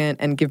pregnant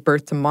and give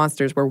birth to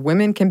monsters, where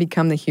women can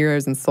become the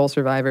heroes and sole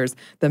survivors,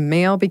 the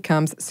male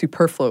becomes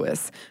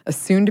superfluous, a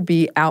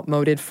soon-to-be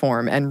outmoded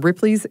form, and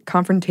Ripley's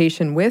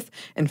confrontation with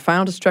and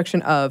final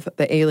destruction of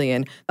the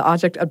alien, the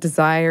object of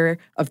desire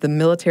of the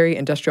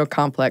military-industrial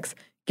complex,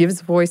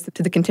 gives voice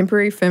to the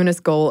contemporary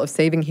feminist goal of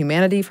saving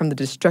humanity from the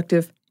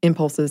destructive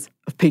impulses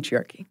of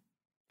patriarchy.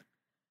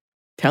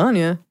 Telling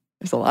you,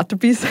 there's a lot to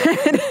be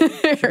said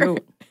here. True.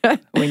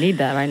 We need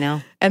that right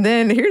now. And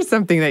then here's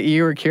something that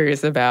you were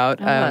curious about.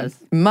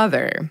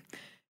 Mother.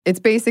 It's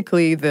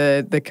basically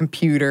the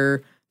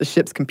computer, the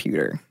ship's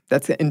computer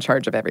that's in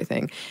charge of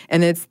everything.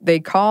 And they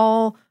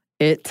call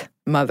it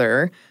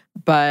Mother,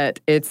 but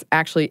it's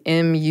actually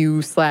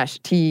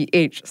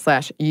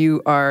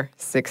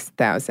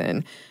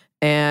MU/TH/UR6000.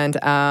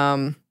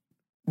 And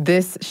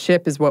this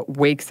ship is what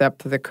wakes up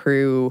the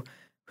crew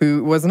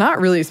who was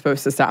not really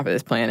supposed to stop at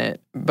this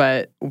planet,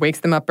 but wakes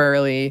them up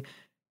early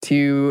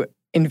to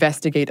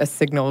investigate a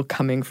signal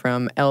coming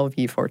from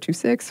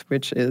LV-426,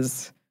 which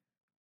is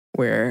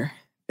where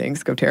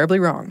things go terribly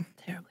wrong.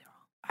 Terribly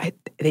wrong.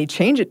 They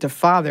change it to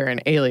father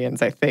in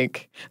Aliens, I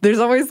think. There's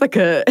always like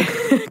a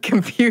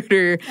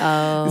computer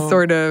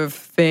sort of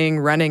thing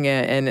running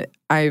it, and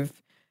I've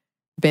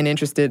been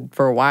interested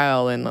for a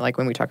while in like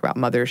when we talk about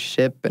mother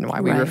ship and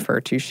why we refer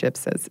to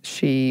ships as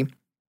she.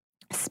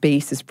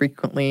 Space is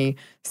frequently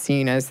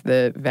seen as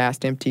the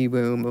vast empty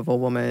womb of a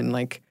woman,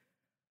 like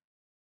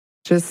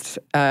just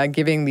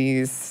giving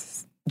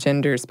these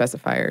gender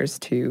specifiers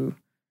to,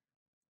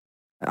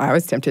 I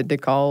was tempted to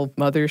call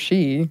mother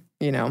she,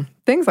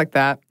 things like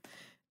that.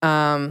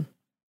 When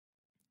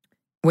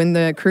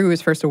the crew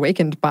is first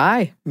awakened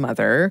by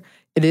Mother,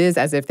 it is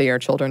as if they are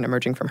children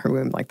emerging from her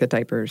womb, like the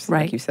diapers,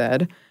 like you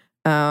said.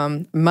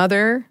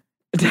 Mother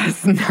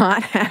does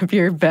not have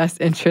your best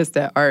interest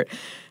at heart.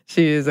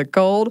 She is a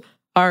cold,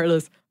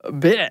 heartless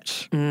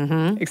bitch.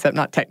 Mm-hmm. Except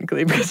not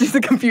technically because she's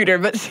a computer,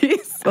 but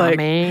she's like...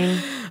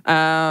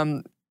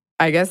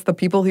 I guess the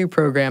people who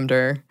programmed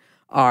her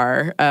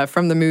are,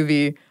 from the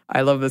movie,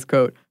 I love this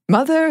quote,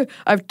 Mother,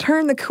 I've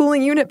turned the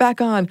cooling unit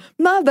back on.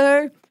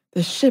 Mother,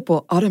 the ship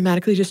will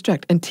automatically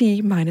destruct in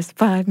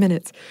T-5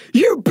 minutes.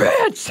 You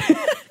bitch!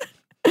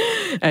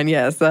 And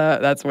yes,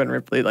 that's when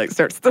Ripley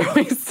starts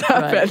throwing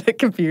stuff at the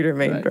computer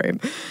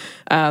mainframe.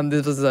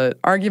 This was an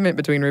argument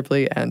between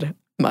Ripley and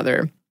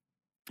Mother.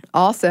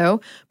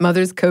 Also,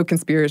 Mother's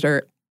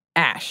co-conspirator,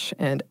 Ash.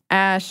 And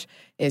Ash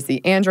is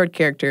the android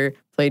character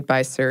played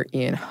by Sir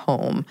Ian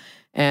Holm.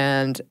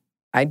 And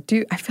I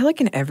feel like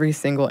in every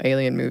single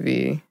Alien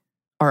movie,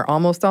 are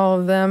almost all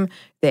of them,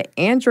 the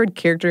android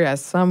character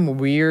has some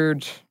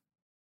weird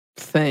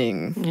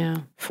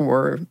thing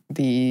for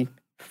the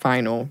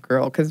final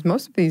girl, because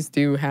most of these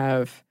do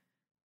have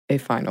a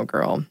final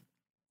girl.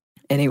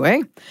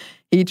 Anyway,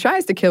 he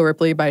tries to kill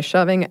Ripley by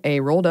shoving a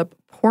rolled-up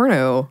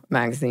porno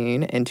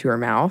magazine into her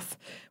mouth,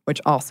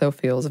 which also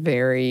feels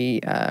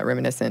very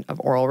reminiscent of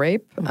oral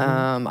rape.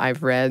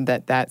 I've read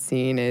that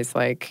scene is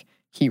like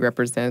he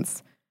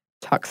represents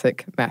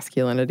toxic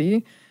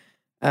masculinity.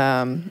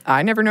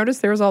 I never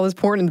noticed there was all this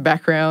porn in the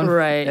background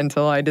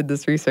until I did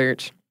this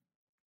research.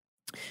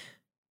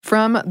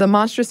 From the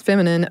monstrous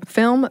feminine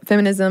film,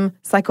 feminism,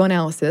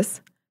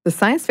 psychoanalysis, the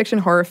science fiction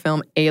horror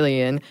film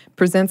Alien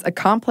presents a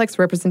complex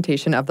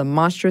representation of the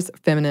monstrous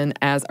feminine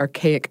as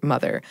archaic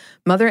mother.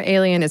 Mother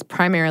Alien is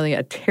primarily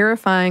a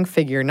terrifying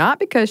figure, not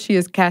because she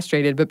is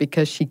castrated, but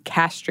because she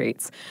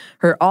castrates.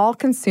 Her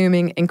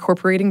all-consuming,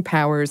 incorporating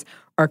powers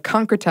are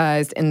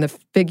concretized in the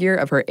figure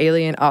of her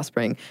alien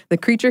offspring, the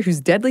creature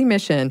whose deadly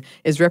mission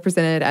is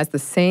represented as the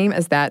same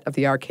as that of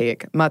the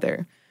archaic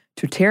mother: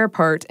 to tear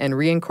apart and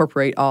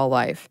reincorporate all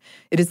life.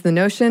 It is the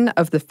notion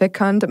of the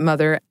fecund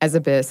mother as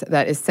abyss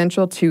that is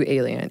central to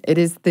Alien. It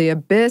is the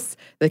abyss,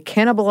 the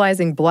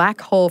cannibalizing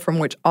black hole from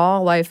which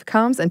all life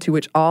comes and to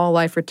which all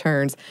life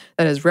returns,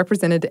 that is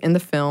represented in the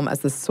film as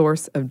the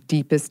source of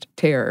deepest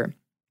terror.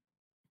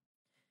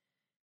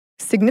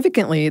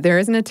 Significantly, there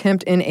is an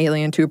attempt in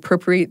Alien to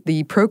appropriate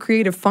the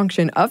procreative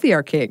function of the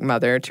archaic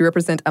mother to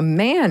represent a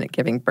man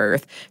giving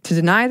birth, to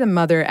deny the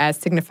mother as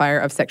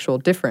signifier of sexual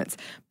difference.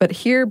 But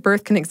here,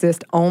 birth can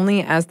exist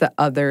only as the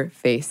other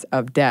face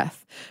of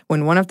death.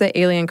 When one of the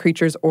alien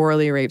creatures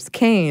orally rapes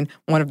Kane,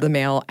 one of the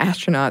male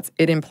astronauts,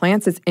 it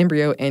implants its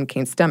embryo in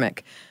Kane's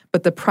stomach.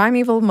 But the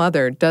primeval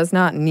mother does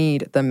not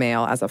need the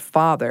male as a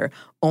father,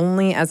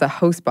 only as a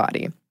host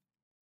body.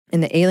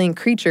 And the alien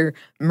creature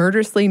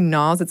murderously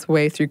gnaws its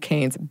way through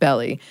Kane's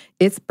belly.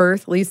 Its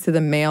birth leads to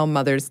the male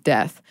mother's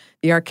death.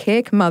 The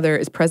archaic mother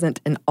is present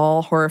in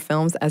all horror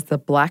films as the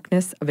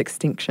blackness of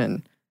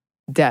extinction,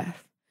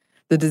 death.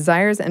 The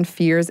desires and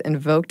fears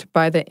invoked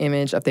by the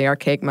image of the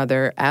archaic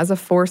mother as a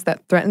force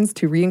that threatens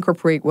to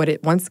reincorporate what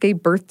it once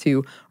gave birth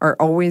to are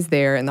always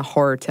there in the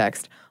horror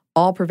text,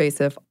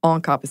 all-pervasive,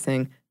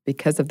 all-encompassing,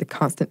 because of the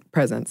constant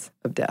presence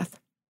of death.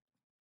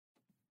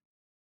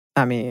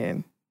 I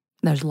mean,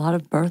 there's a lot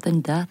of birth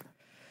and death.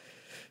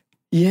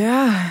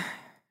 Yeah.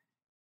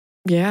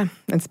 Yeah.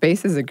 And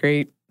space is a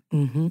great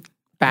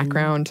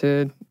background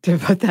to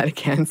put that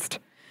against.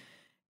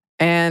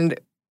 And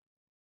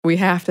we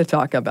have to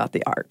talk about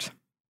the art.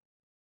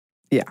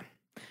 Yeah.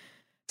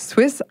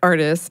 Swiss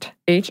artist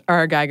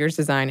H.R. Geiger's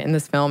design in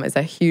this film is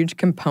a huge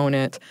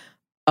component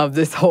of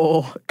this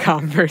whole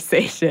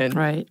conversation.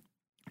 Right.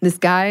 This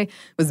guy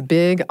was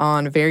big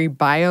on very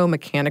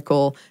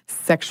biomechanical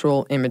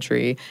sexual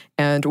imagery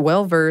and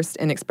well-versed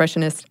in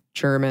expressionist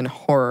German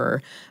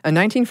horror. A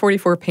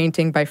 1944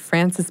 painting by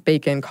Francis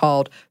Bacon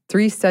called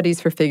 3 Studies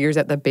for Figures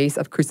at the Base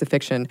of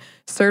Crucifixion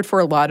served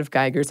for a lot of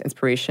Geiger's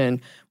inspiration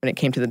when it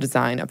came to the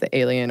design of the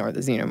alien, or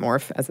the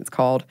xenomorph, as it's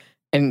called.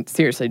 And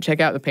seriously,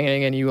 check out the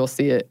painting and you will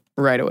see it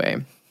right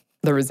away.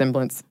 The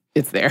resemblance,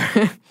 it's there.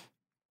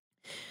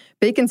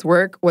 Bacon's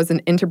work was an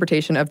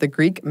interpretation of the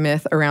Greek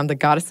myth around the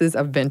goddesses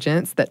of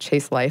vengeance that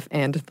chase life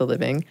and the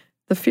living,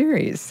 the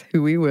Furies,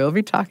 who we will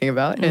be talking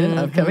about in an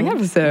upcoming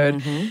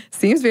episode.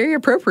 Seems very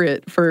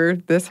appropriate for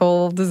this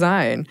whole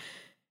design.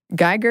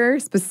 Geiger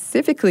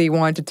specifically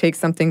wanted to take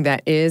something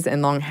that is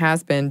and long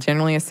has been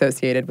generally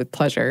associated with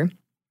pleasure,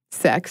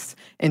 sex,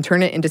 and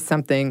turn it into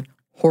something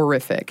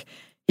horrific.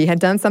 He had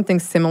done something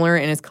similar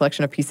in his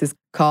collection of pieces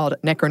called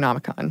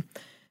Necronomicon.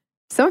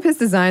 Some of his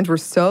designs were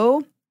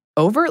so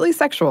overtly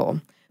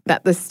sexual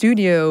that the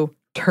studio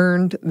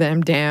turned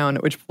them down,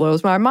 which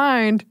blows my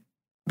mind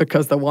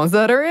because the ones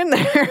that are in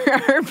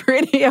there are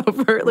pretty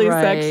overtly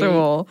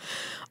sexual.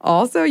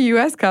 Also,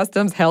 U.S.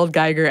 Customs held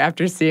Geiger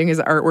after seeing his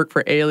artwork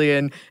for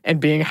Alien and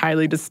being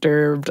highly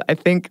disturbed. I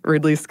think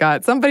Ridley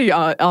Scott, somebody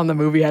on the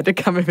movie had to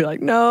come and be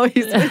like, no,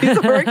 he's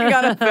working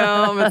on a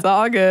film. It's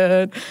all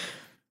good.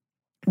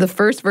 The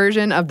first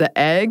version of the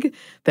egg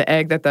that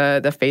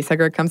the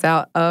facehugger comes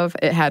out of,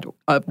 it had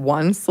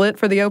one slit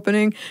for the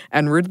opening,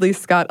 and Ridley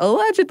Scott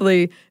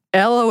allegedly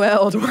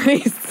LOL'd when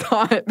he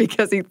saw it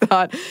because he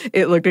thought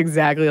it looked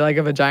exactly like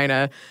a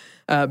vagina.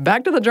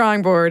 Back to the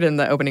drawing board, and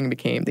the opening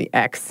became the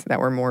X that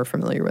we're more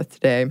familiar with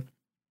today.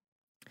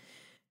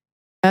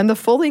 And the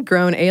fully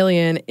grown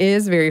alien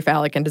is very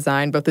phallic in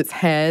design, both its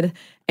head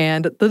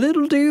and the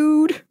little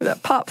dude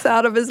that pops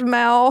out of his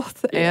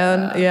mouth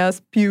and,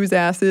 spews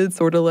acid,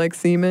 sort of like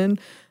semen.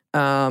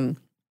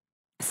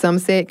 Some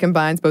say it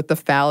combines both the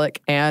phallic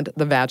and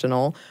the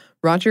vaginal.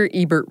 Roger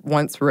Ebert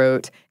once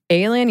wrote,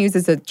 Alien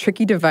uses a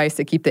tricky device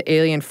to keep the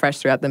alien fresh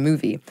throughout the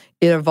movie.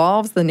 It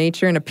evolves the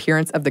nature and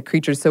appearance of the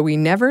creature, so we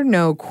never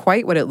know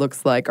quite what it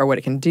looks like or what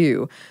it can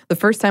do. The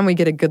first time we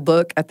get a good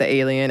look at the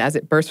alien as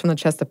it bursts from the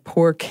chest of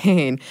poor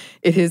Kane,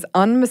 it is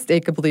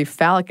unmistakably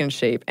phallic in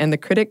shape, and the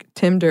critic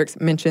Tim Dirks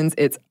mentions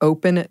its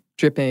open,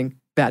 dripping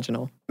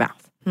vaginal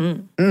mouth.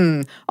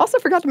 Also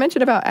forgot to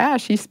mention about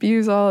Ash. He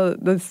spews all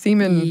the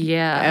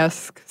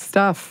semen-esque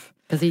stuff.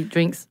 Because he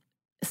drinks,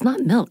 it's not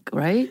milk,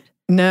 right?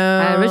 No.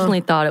 I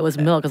originally thought it was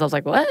milk because I was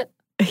like, what?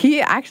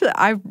 He actually,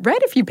 I've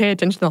read if you pay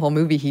attention to the whole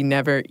movie, he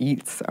never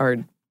eats or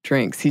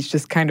drinks. He's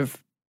just kind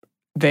of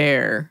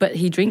there. But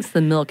he drinks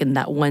the milk in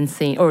that one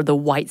scene, or the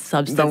white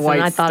substance. The white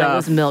and I thought it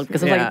was stuff. milk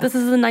because I was like, this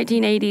is the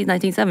 1980s,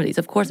 1970s.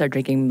 Of course they're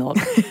drinking milk.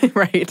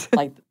 Right.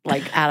 like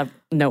out of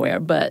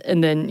nowhere.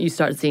 And then you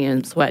start seeing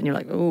him sweat and you're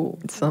like, ooh.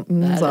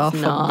 Something's off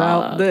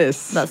about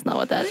this. That's not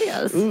what that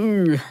is.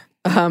 Ooh.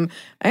 And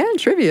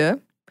trivia,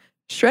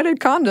 shredded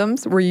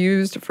condoms were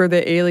used for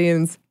the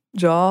aliens'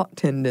 jaw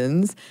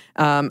tendons.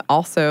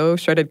 Also,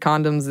 shredded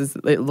condoms,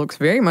 it looks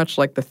very much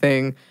like the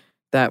thing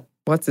that,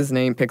 what's his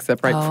name, picks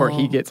up right before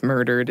he gets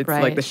murdered. It's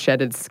like the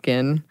shedded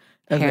skin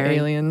of the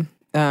alien.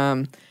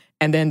 And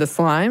then the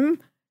slime,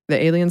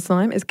 the alien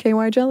slime, is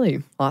KY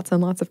jelly. Lots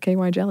and lots of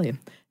KY jelly.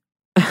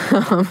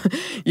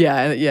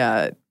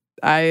 Yeah.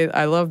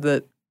 I love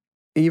that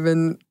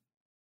even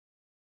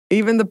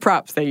the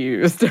props they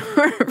used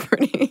were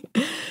pretty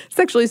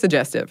sexually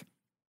suggestive.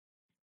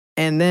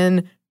 And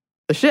then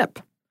the ship.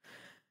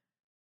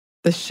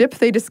 The ship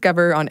they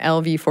discover on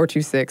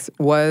LV-426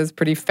 was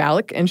pretty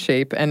phallic in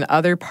shape, and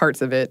other parts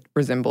of it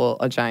resemble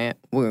a giant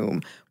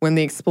womb. When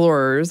the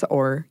explorers,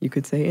 or you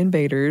could say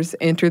invaders,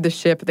 enter the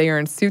ship, they are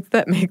in suits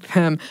that make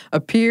them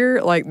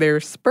appear like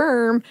their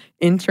sperm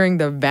entering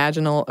the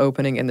vaginal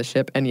opening in the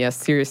ship. And yes,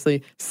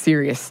 seriously,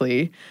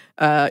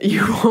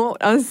 you won't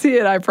unsee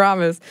it, I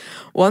promise.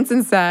 Once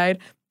inside,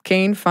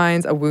 Kane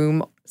finds a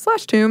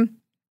womb/tomb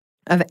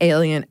of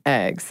alien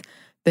eggs.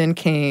 Then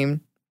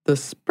came the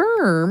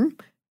sperm.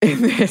 In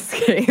this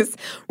case,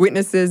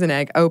 witnesses an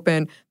egg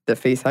open, the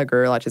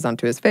facehugger latches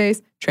onto his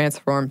face,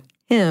 transforms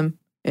him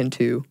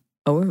into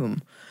a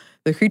womb.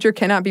 The creature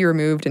cannot be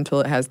removed until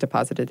it has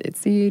deposited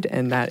its seed,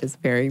 and that is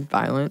very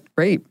violent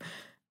rape.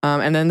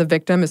 And then the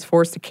victim is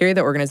forced to carry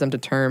the organism to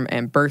term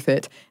and birth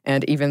it,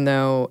 and even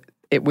though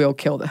it will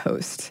kill the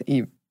host,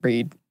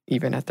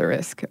 even at the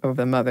risk of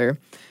the mother.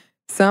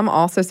 Some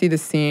also see the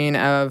scene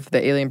of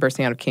the alien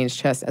bursting out of Kane's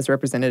chest as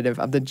representative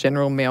of the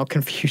general male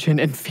confusion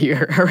and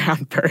fear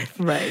around birth.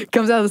 Right.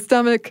 Comes out of the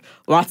stomach,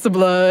 lots of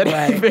blood,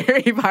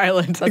 very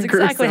violent. That's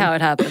exactly how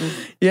it happens.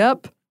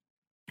 Yep.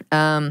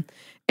 And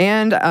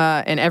in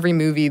every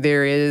movie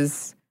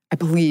I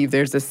believe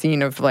there's a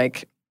scene of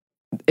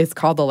it's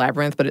called the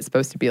labyrinth, but it's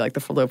supposed to be like the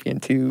fallopian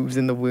tubes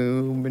in the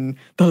womb and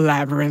the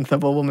labyrinth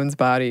of a woman's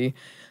body.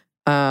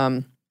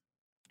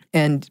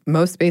 And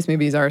most space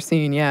movies are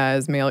seen,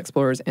 as male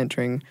explorers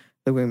entering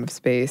the womb of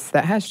space.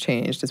 That has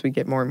changed as we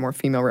get more and more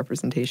female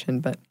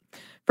representation, but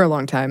for a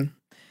long time.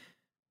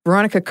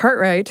 Veronica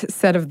Cartwright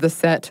said of the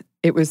set,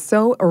 "It was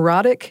so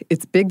erotic,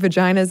 it's big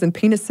vaginas and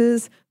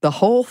penises. The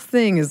whole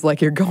thing is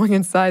like you're going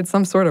inside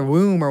some sort of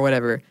womb or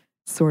whatever.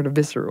 Sort of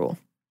visceral."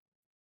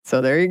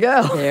 So there you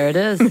go. There it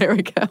is. There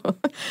we go.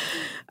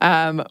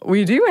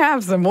 We do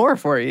have some more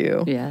for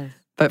you. Yes.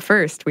 But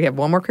first, we have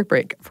one more quick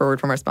break for a word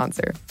from our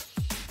sponsor.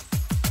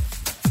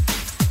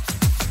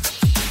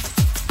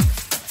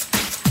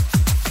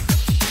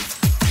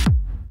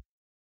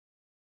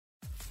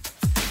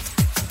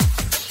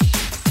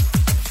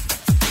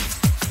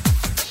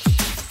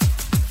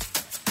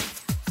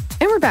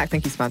 Back.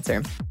 Thank you,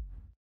 sponsor.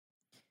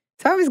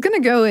 So I was going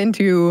to go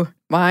into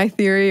my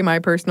theory, my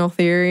personal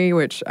theory,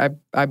 which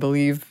I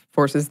believe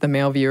forces the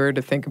male viewer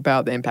to think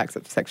about the impacts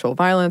of sexual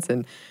violence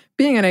and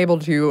being unable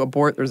to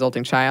abort the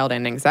resulting child,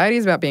 and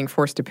anxieties about being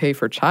forced to pay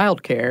for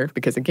childcare.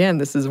 Because again,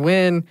 this is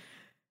when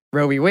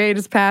Roe v. Wade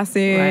is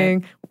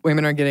passing,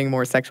 women are getting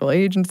more sexual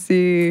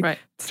agency,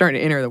 starting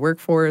to enter the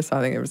workforce. So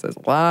I think there was a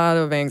lot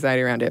of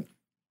anxiety around it.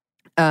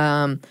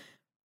 And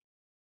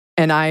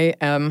I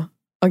am,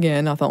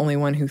 again, not the only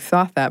one who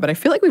thought that, but I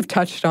feel like we've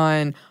touched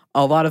on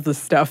a lot of the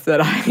stuff that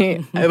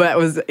that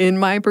was in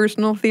my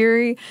personal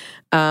theory.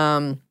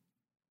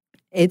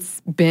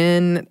 It's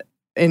been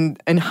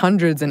in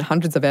hundreds and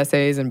hundreds of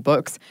essays and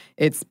books.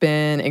 It's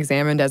been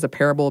examined as a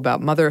parable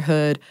about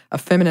motherhood, a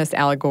feminist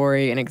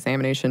allegory, an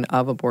examination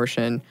of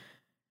abortion.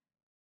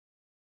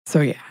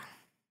 So, yeah.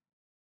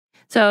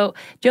 So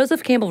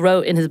Joseph Campbell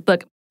wrote in his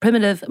book,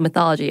 Primitive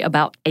Mythology,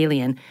 about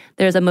Alien.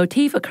 There's a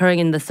motif occurring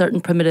in the certain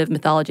primitive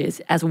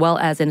mythologies, as well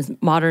as in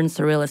modern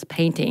surrealist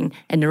painting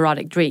and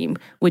neurotic dream,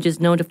 which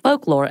is known to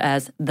folklore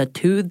as the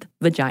toothed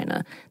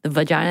vagina, the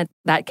vagina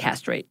that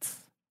castrates.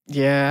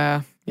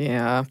 Yeah.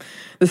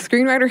 The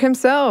screenwriter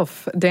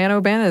himself, Dan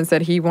O'Bannon,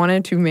 said he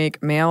wanted to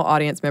make male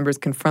audience members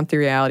confront the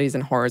realities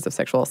and horrors of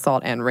sexual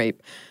assault and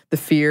rape, the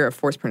fear of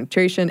forced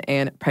penetration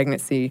and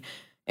pregnancy.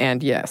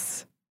 And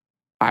yes,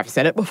 I've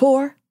said it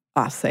before.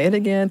 I'll say it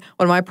again.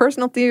 One of my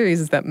personal theories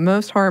is that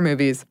most horror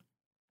movies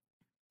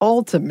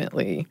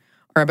ultimately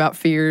are about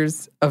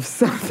fears of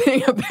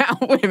something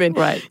about women.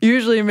 Right.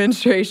 Usually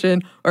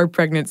menstruation or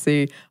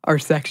pregnancy or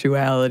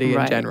sexuality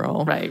in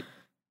general. Right.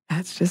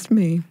 That's just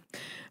me.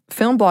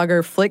 Film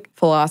blogger, flick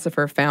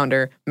philosopher,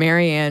 founder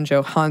Marianne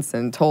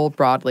Johansson told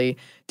Broadly,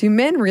 "Do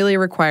men really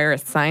require a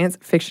science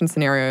fiction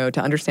scenario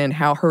to understand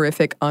how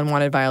horrific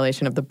unwanted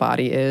violation of the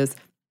body is?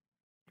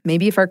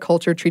 Maybe if our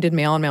culture treated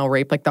male-on-male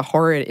rape like the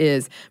horror it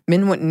is,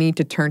 men wouldn't need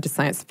to turn to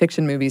science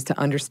fiction movies to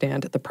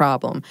understand the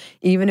problem.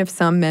 Even if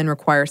some men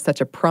require such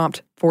a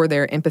prompt for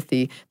their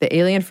empathy, the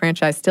Alien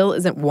franchise still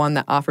isn't one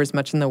that offers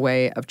much in the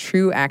way of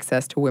true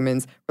access to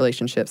women's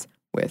relationships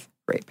with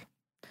rape.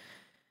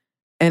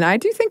 And I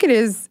do think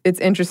it's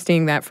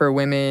interesting that for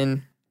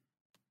women,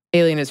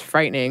 Alien is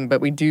frightening,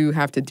 but we do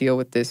have to deal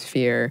with this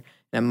fear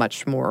in a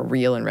much more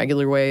real and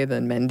regular way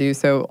than men do.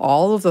 So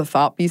all of the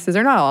thought pieces,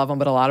 or not all of them,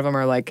 but a lot of them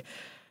are like,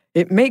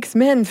 it makes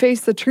men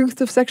face the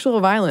truth of sexual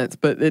violence,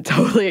 but it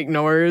totally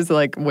ignores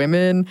like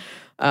women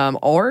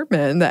or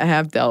men that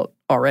have dealt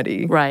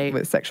already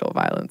with sexual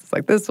violence.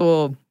 Like this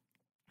will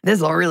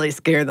really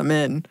scare the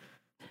men.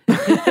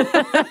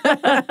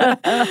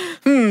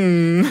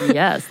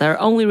 Yes,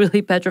 they're only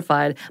really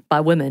petrified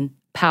by women,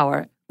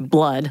 power,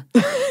 blood,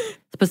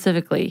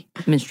 specifically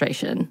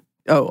menstruation.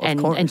 Oh, and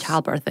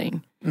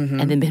childbirthing,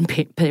 and then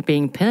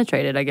being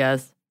penetrated. I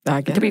guess.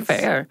 To be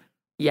fair,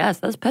 yes,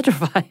 that's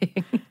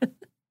petrifying.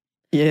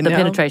 The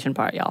penetration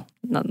part, y'all.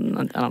 I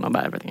don't know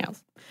about everything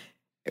else.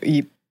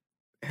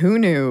 Who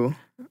knew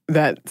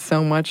that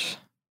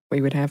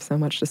we would have so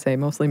much to say?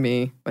 Mostly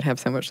me would have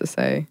so much to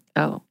say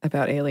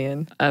about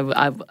Alien.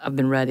 I've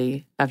been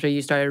ready. After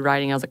you started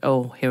writing, I was like,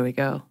 oh, here we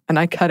go. And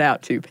I cut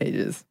out 2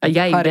 pages.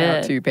 Yeah, you did. Cut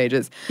out 2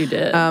 pages. You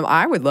did.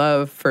 I would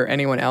love for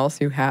anyone else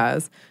who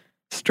has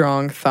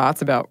strong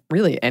thoughts about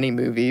really any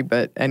movie,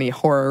 but any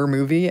horror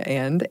movie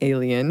and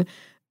Alien.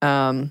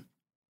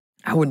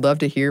 I would love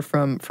to hear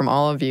from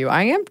all of you.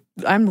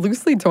 I'm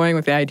loosely toying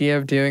with the idea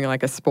of doing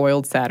like a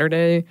spoiled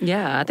Saturday.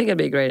 Yeah, I think it'd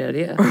be a great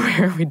idea.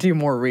 Where we do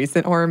more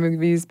recent horror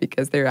movies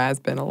because there has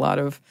been a lot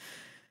of,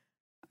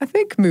 I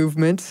think,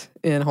 movement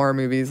in horror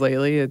movies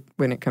lately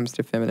when it comes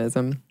to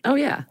feminism. Oh,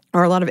 yeah.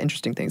 Or a lot of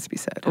interesting things to be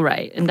said.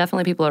 Right. And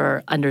definitely people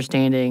are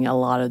understanding a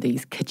lot of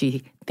these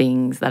kitschy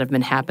things that have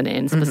been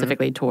happening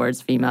specifically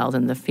towards females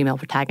and the female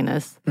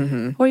protagonists,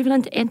 or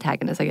even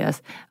antagonists, I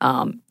guess.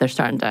 They're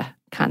starting to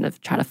kind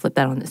of try to flip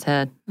that on its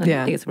head. I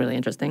think it's really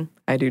interesting.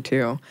 I do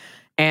too.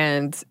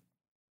 And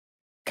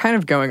kind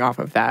of going off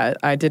of that,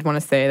 I did want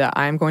to say that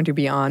I'm going to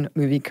be on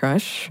Movie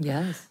Crush,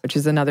 which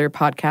is another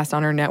podcast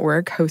on our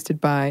network hosted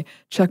by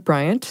Chuck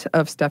Bryant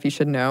of Stuff You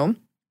Should Know.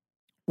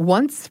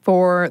 Once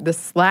for the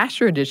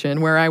slasher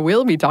edition, where I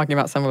will be talking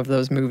about some of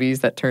those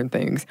movies that turn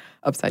things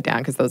upside down,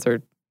 because those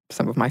are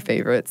some of my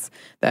favorites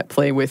that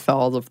play with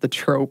all of the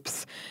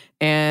tropes.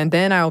 And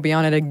then I'll be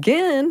on it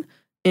again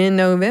in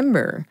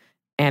November.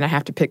 And I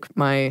have to pick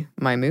my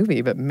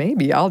movie, but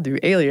maybe I'll do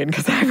Alien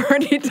because I've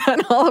already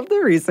done all of the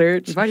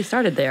research. You've already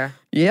started there.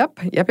 Yep.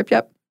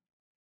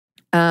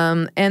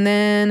 And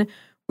then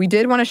we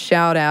did want to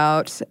shout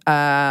out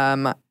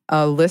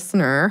a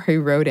listener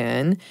who wrote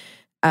in.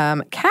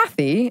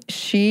 Kathy,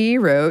 she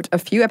wrote, a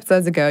few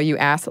episodes ago, you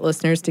asked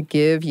listeners to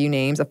give you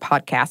names of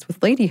podcasts with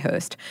lady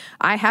host.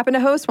 I happen to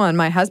host one.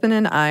 My husband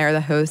and I are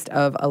the host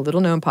of a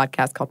little-known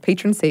podcast called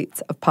Patron Saints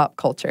of Pop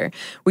Culture.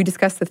 We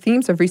discuss the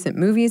themes of recent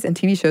movies and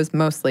TV shows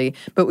mostly,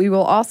 but we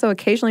will also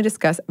occasionally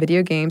discuss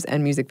video games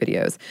and music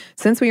videos.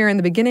 Since we are in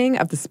the beginning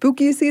of the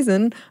spooky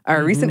season,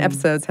 our recent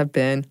episodes have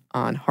been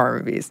on horror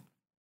movies.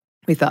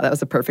 We thought that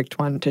was a perfect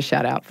one to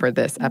shout out for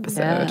this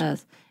episode.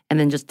 Yes. And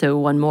then just to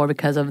one more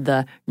because of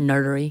the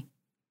nerdery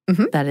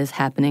that is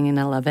happening, and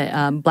I love it.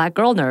 Black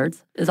Girl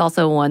Nerds is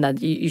also one that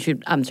you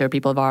should, I'm sure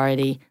people have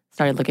already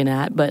started looking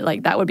at, but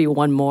like that would be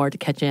one more to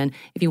catch in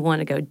if you want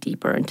to go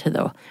deeper into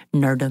the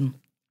nerdom.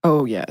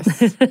 Oh,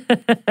 yes.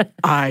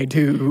 I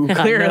do.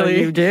 Clearly. I know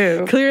you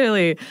do.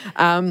 Clearly.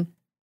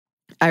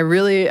 I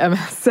really am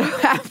so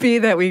happy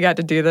that we got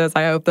to do this.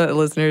 I hope that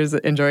listeners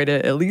enjoyed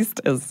it at least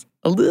a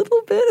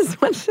little bit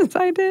as much as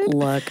I did.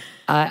 Look,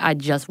 I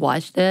just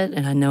watched it,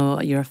 and I know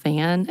you're a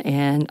fan,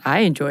 and I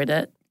enjoyed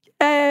it.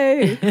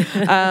 Yay!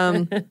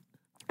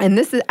 And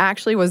this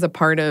actually was a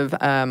part of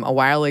a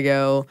while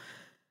ago.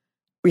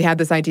 We had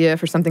this idea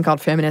for something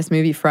called Feminist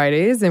Movie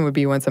Fridays, and it would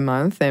be once a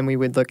month, and we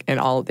would look, and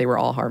they were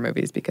all horror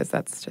movies because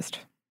that's just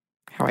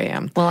how I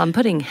am. Well, I'm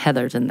putting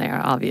Heather's in there,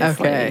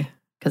 obviously. Okay.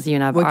 Because you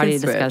and I've already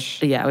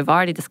discussed. Yeah, we've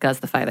already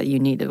discussed the fact that you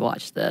need to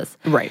watch this.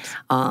 Right.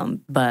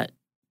 But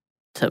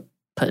to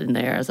put in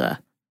there as a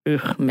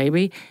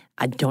maybe,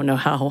 I don't know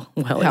how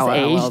well it's aged.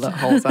 How well that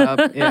holds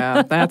up.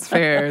 Yeah, that's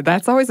fair.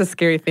 That's always a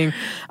scary thing.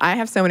 I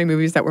have so many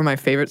movies that were my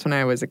favorites when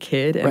I was a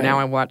kid, and now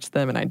I watch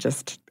them, and I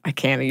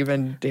can't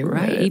even do it.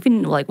 Right.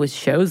 Even like with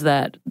shows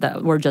that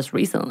were just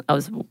recent, I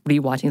was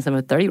rewatching some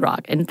of 30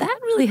 Rock, and that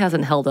really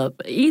hasn't held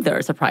up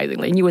either,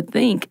 surprisingly. And you would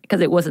think, because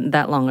it wasn't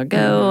that long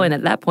ago, and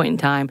at that point in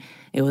time,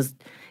 it was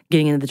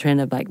getting into the trend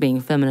of like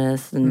being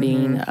feminist and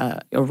being a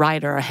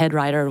writer, a head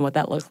writer, and what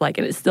that looks like.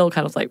 And it's still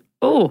kind of like,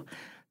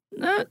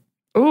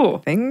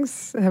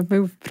 things have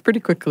moved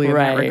pretty quickly in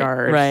that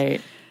regard. Right.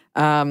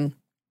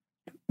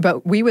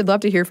 But we would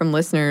love to hear from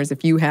listeners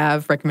if you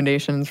have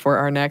recommendations for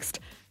our next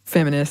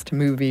Feminist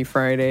Movie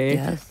Friday.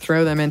 Yes.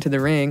 Throw them into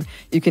the ring.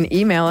 You can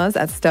email us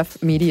at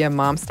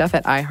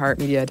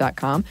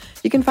stuffmediamomstuff@iheartmedia.com.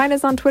 You can find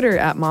us on Twitter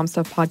at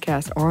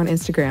momstuffpodcast or on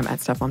Instagram at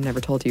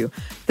stuffmomnevertoldyou.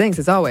 Thanks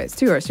as always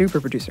to our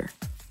super producer,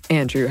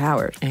 Andrew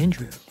Howard.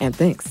 Andrew. And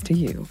thanks to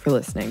you for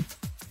listening.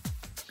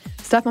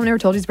 Stuff Mom Never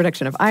Told You is a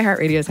production of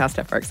iHeartRadio's How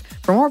Stuff Works.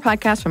 For more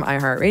podcasts from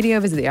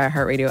iHeartRadio, visit the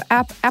iHeartRadio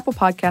app, Apple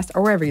Podcasts,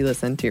 or wherever you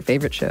listen to your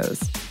favorite shows.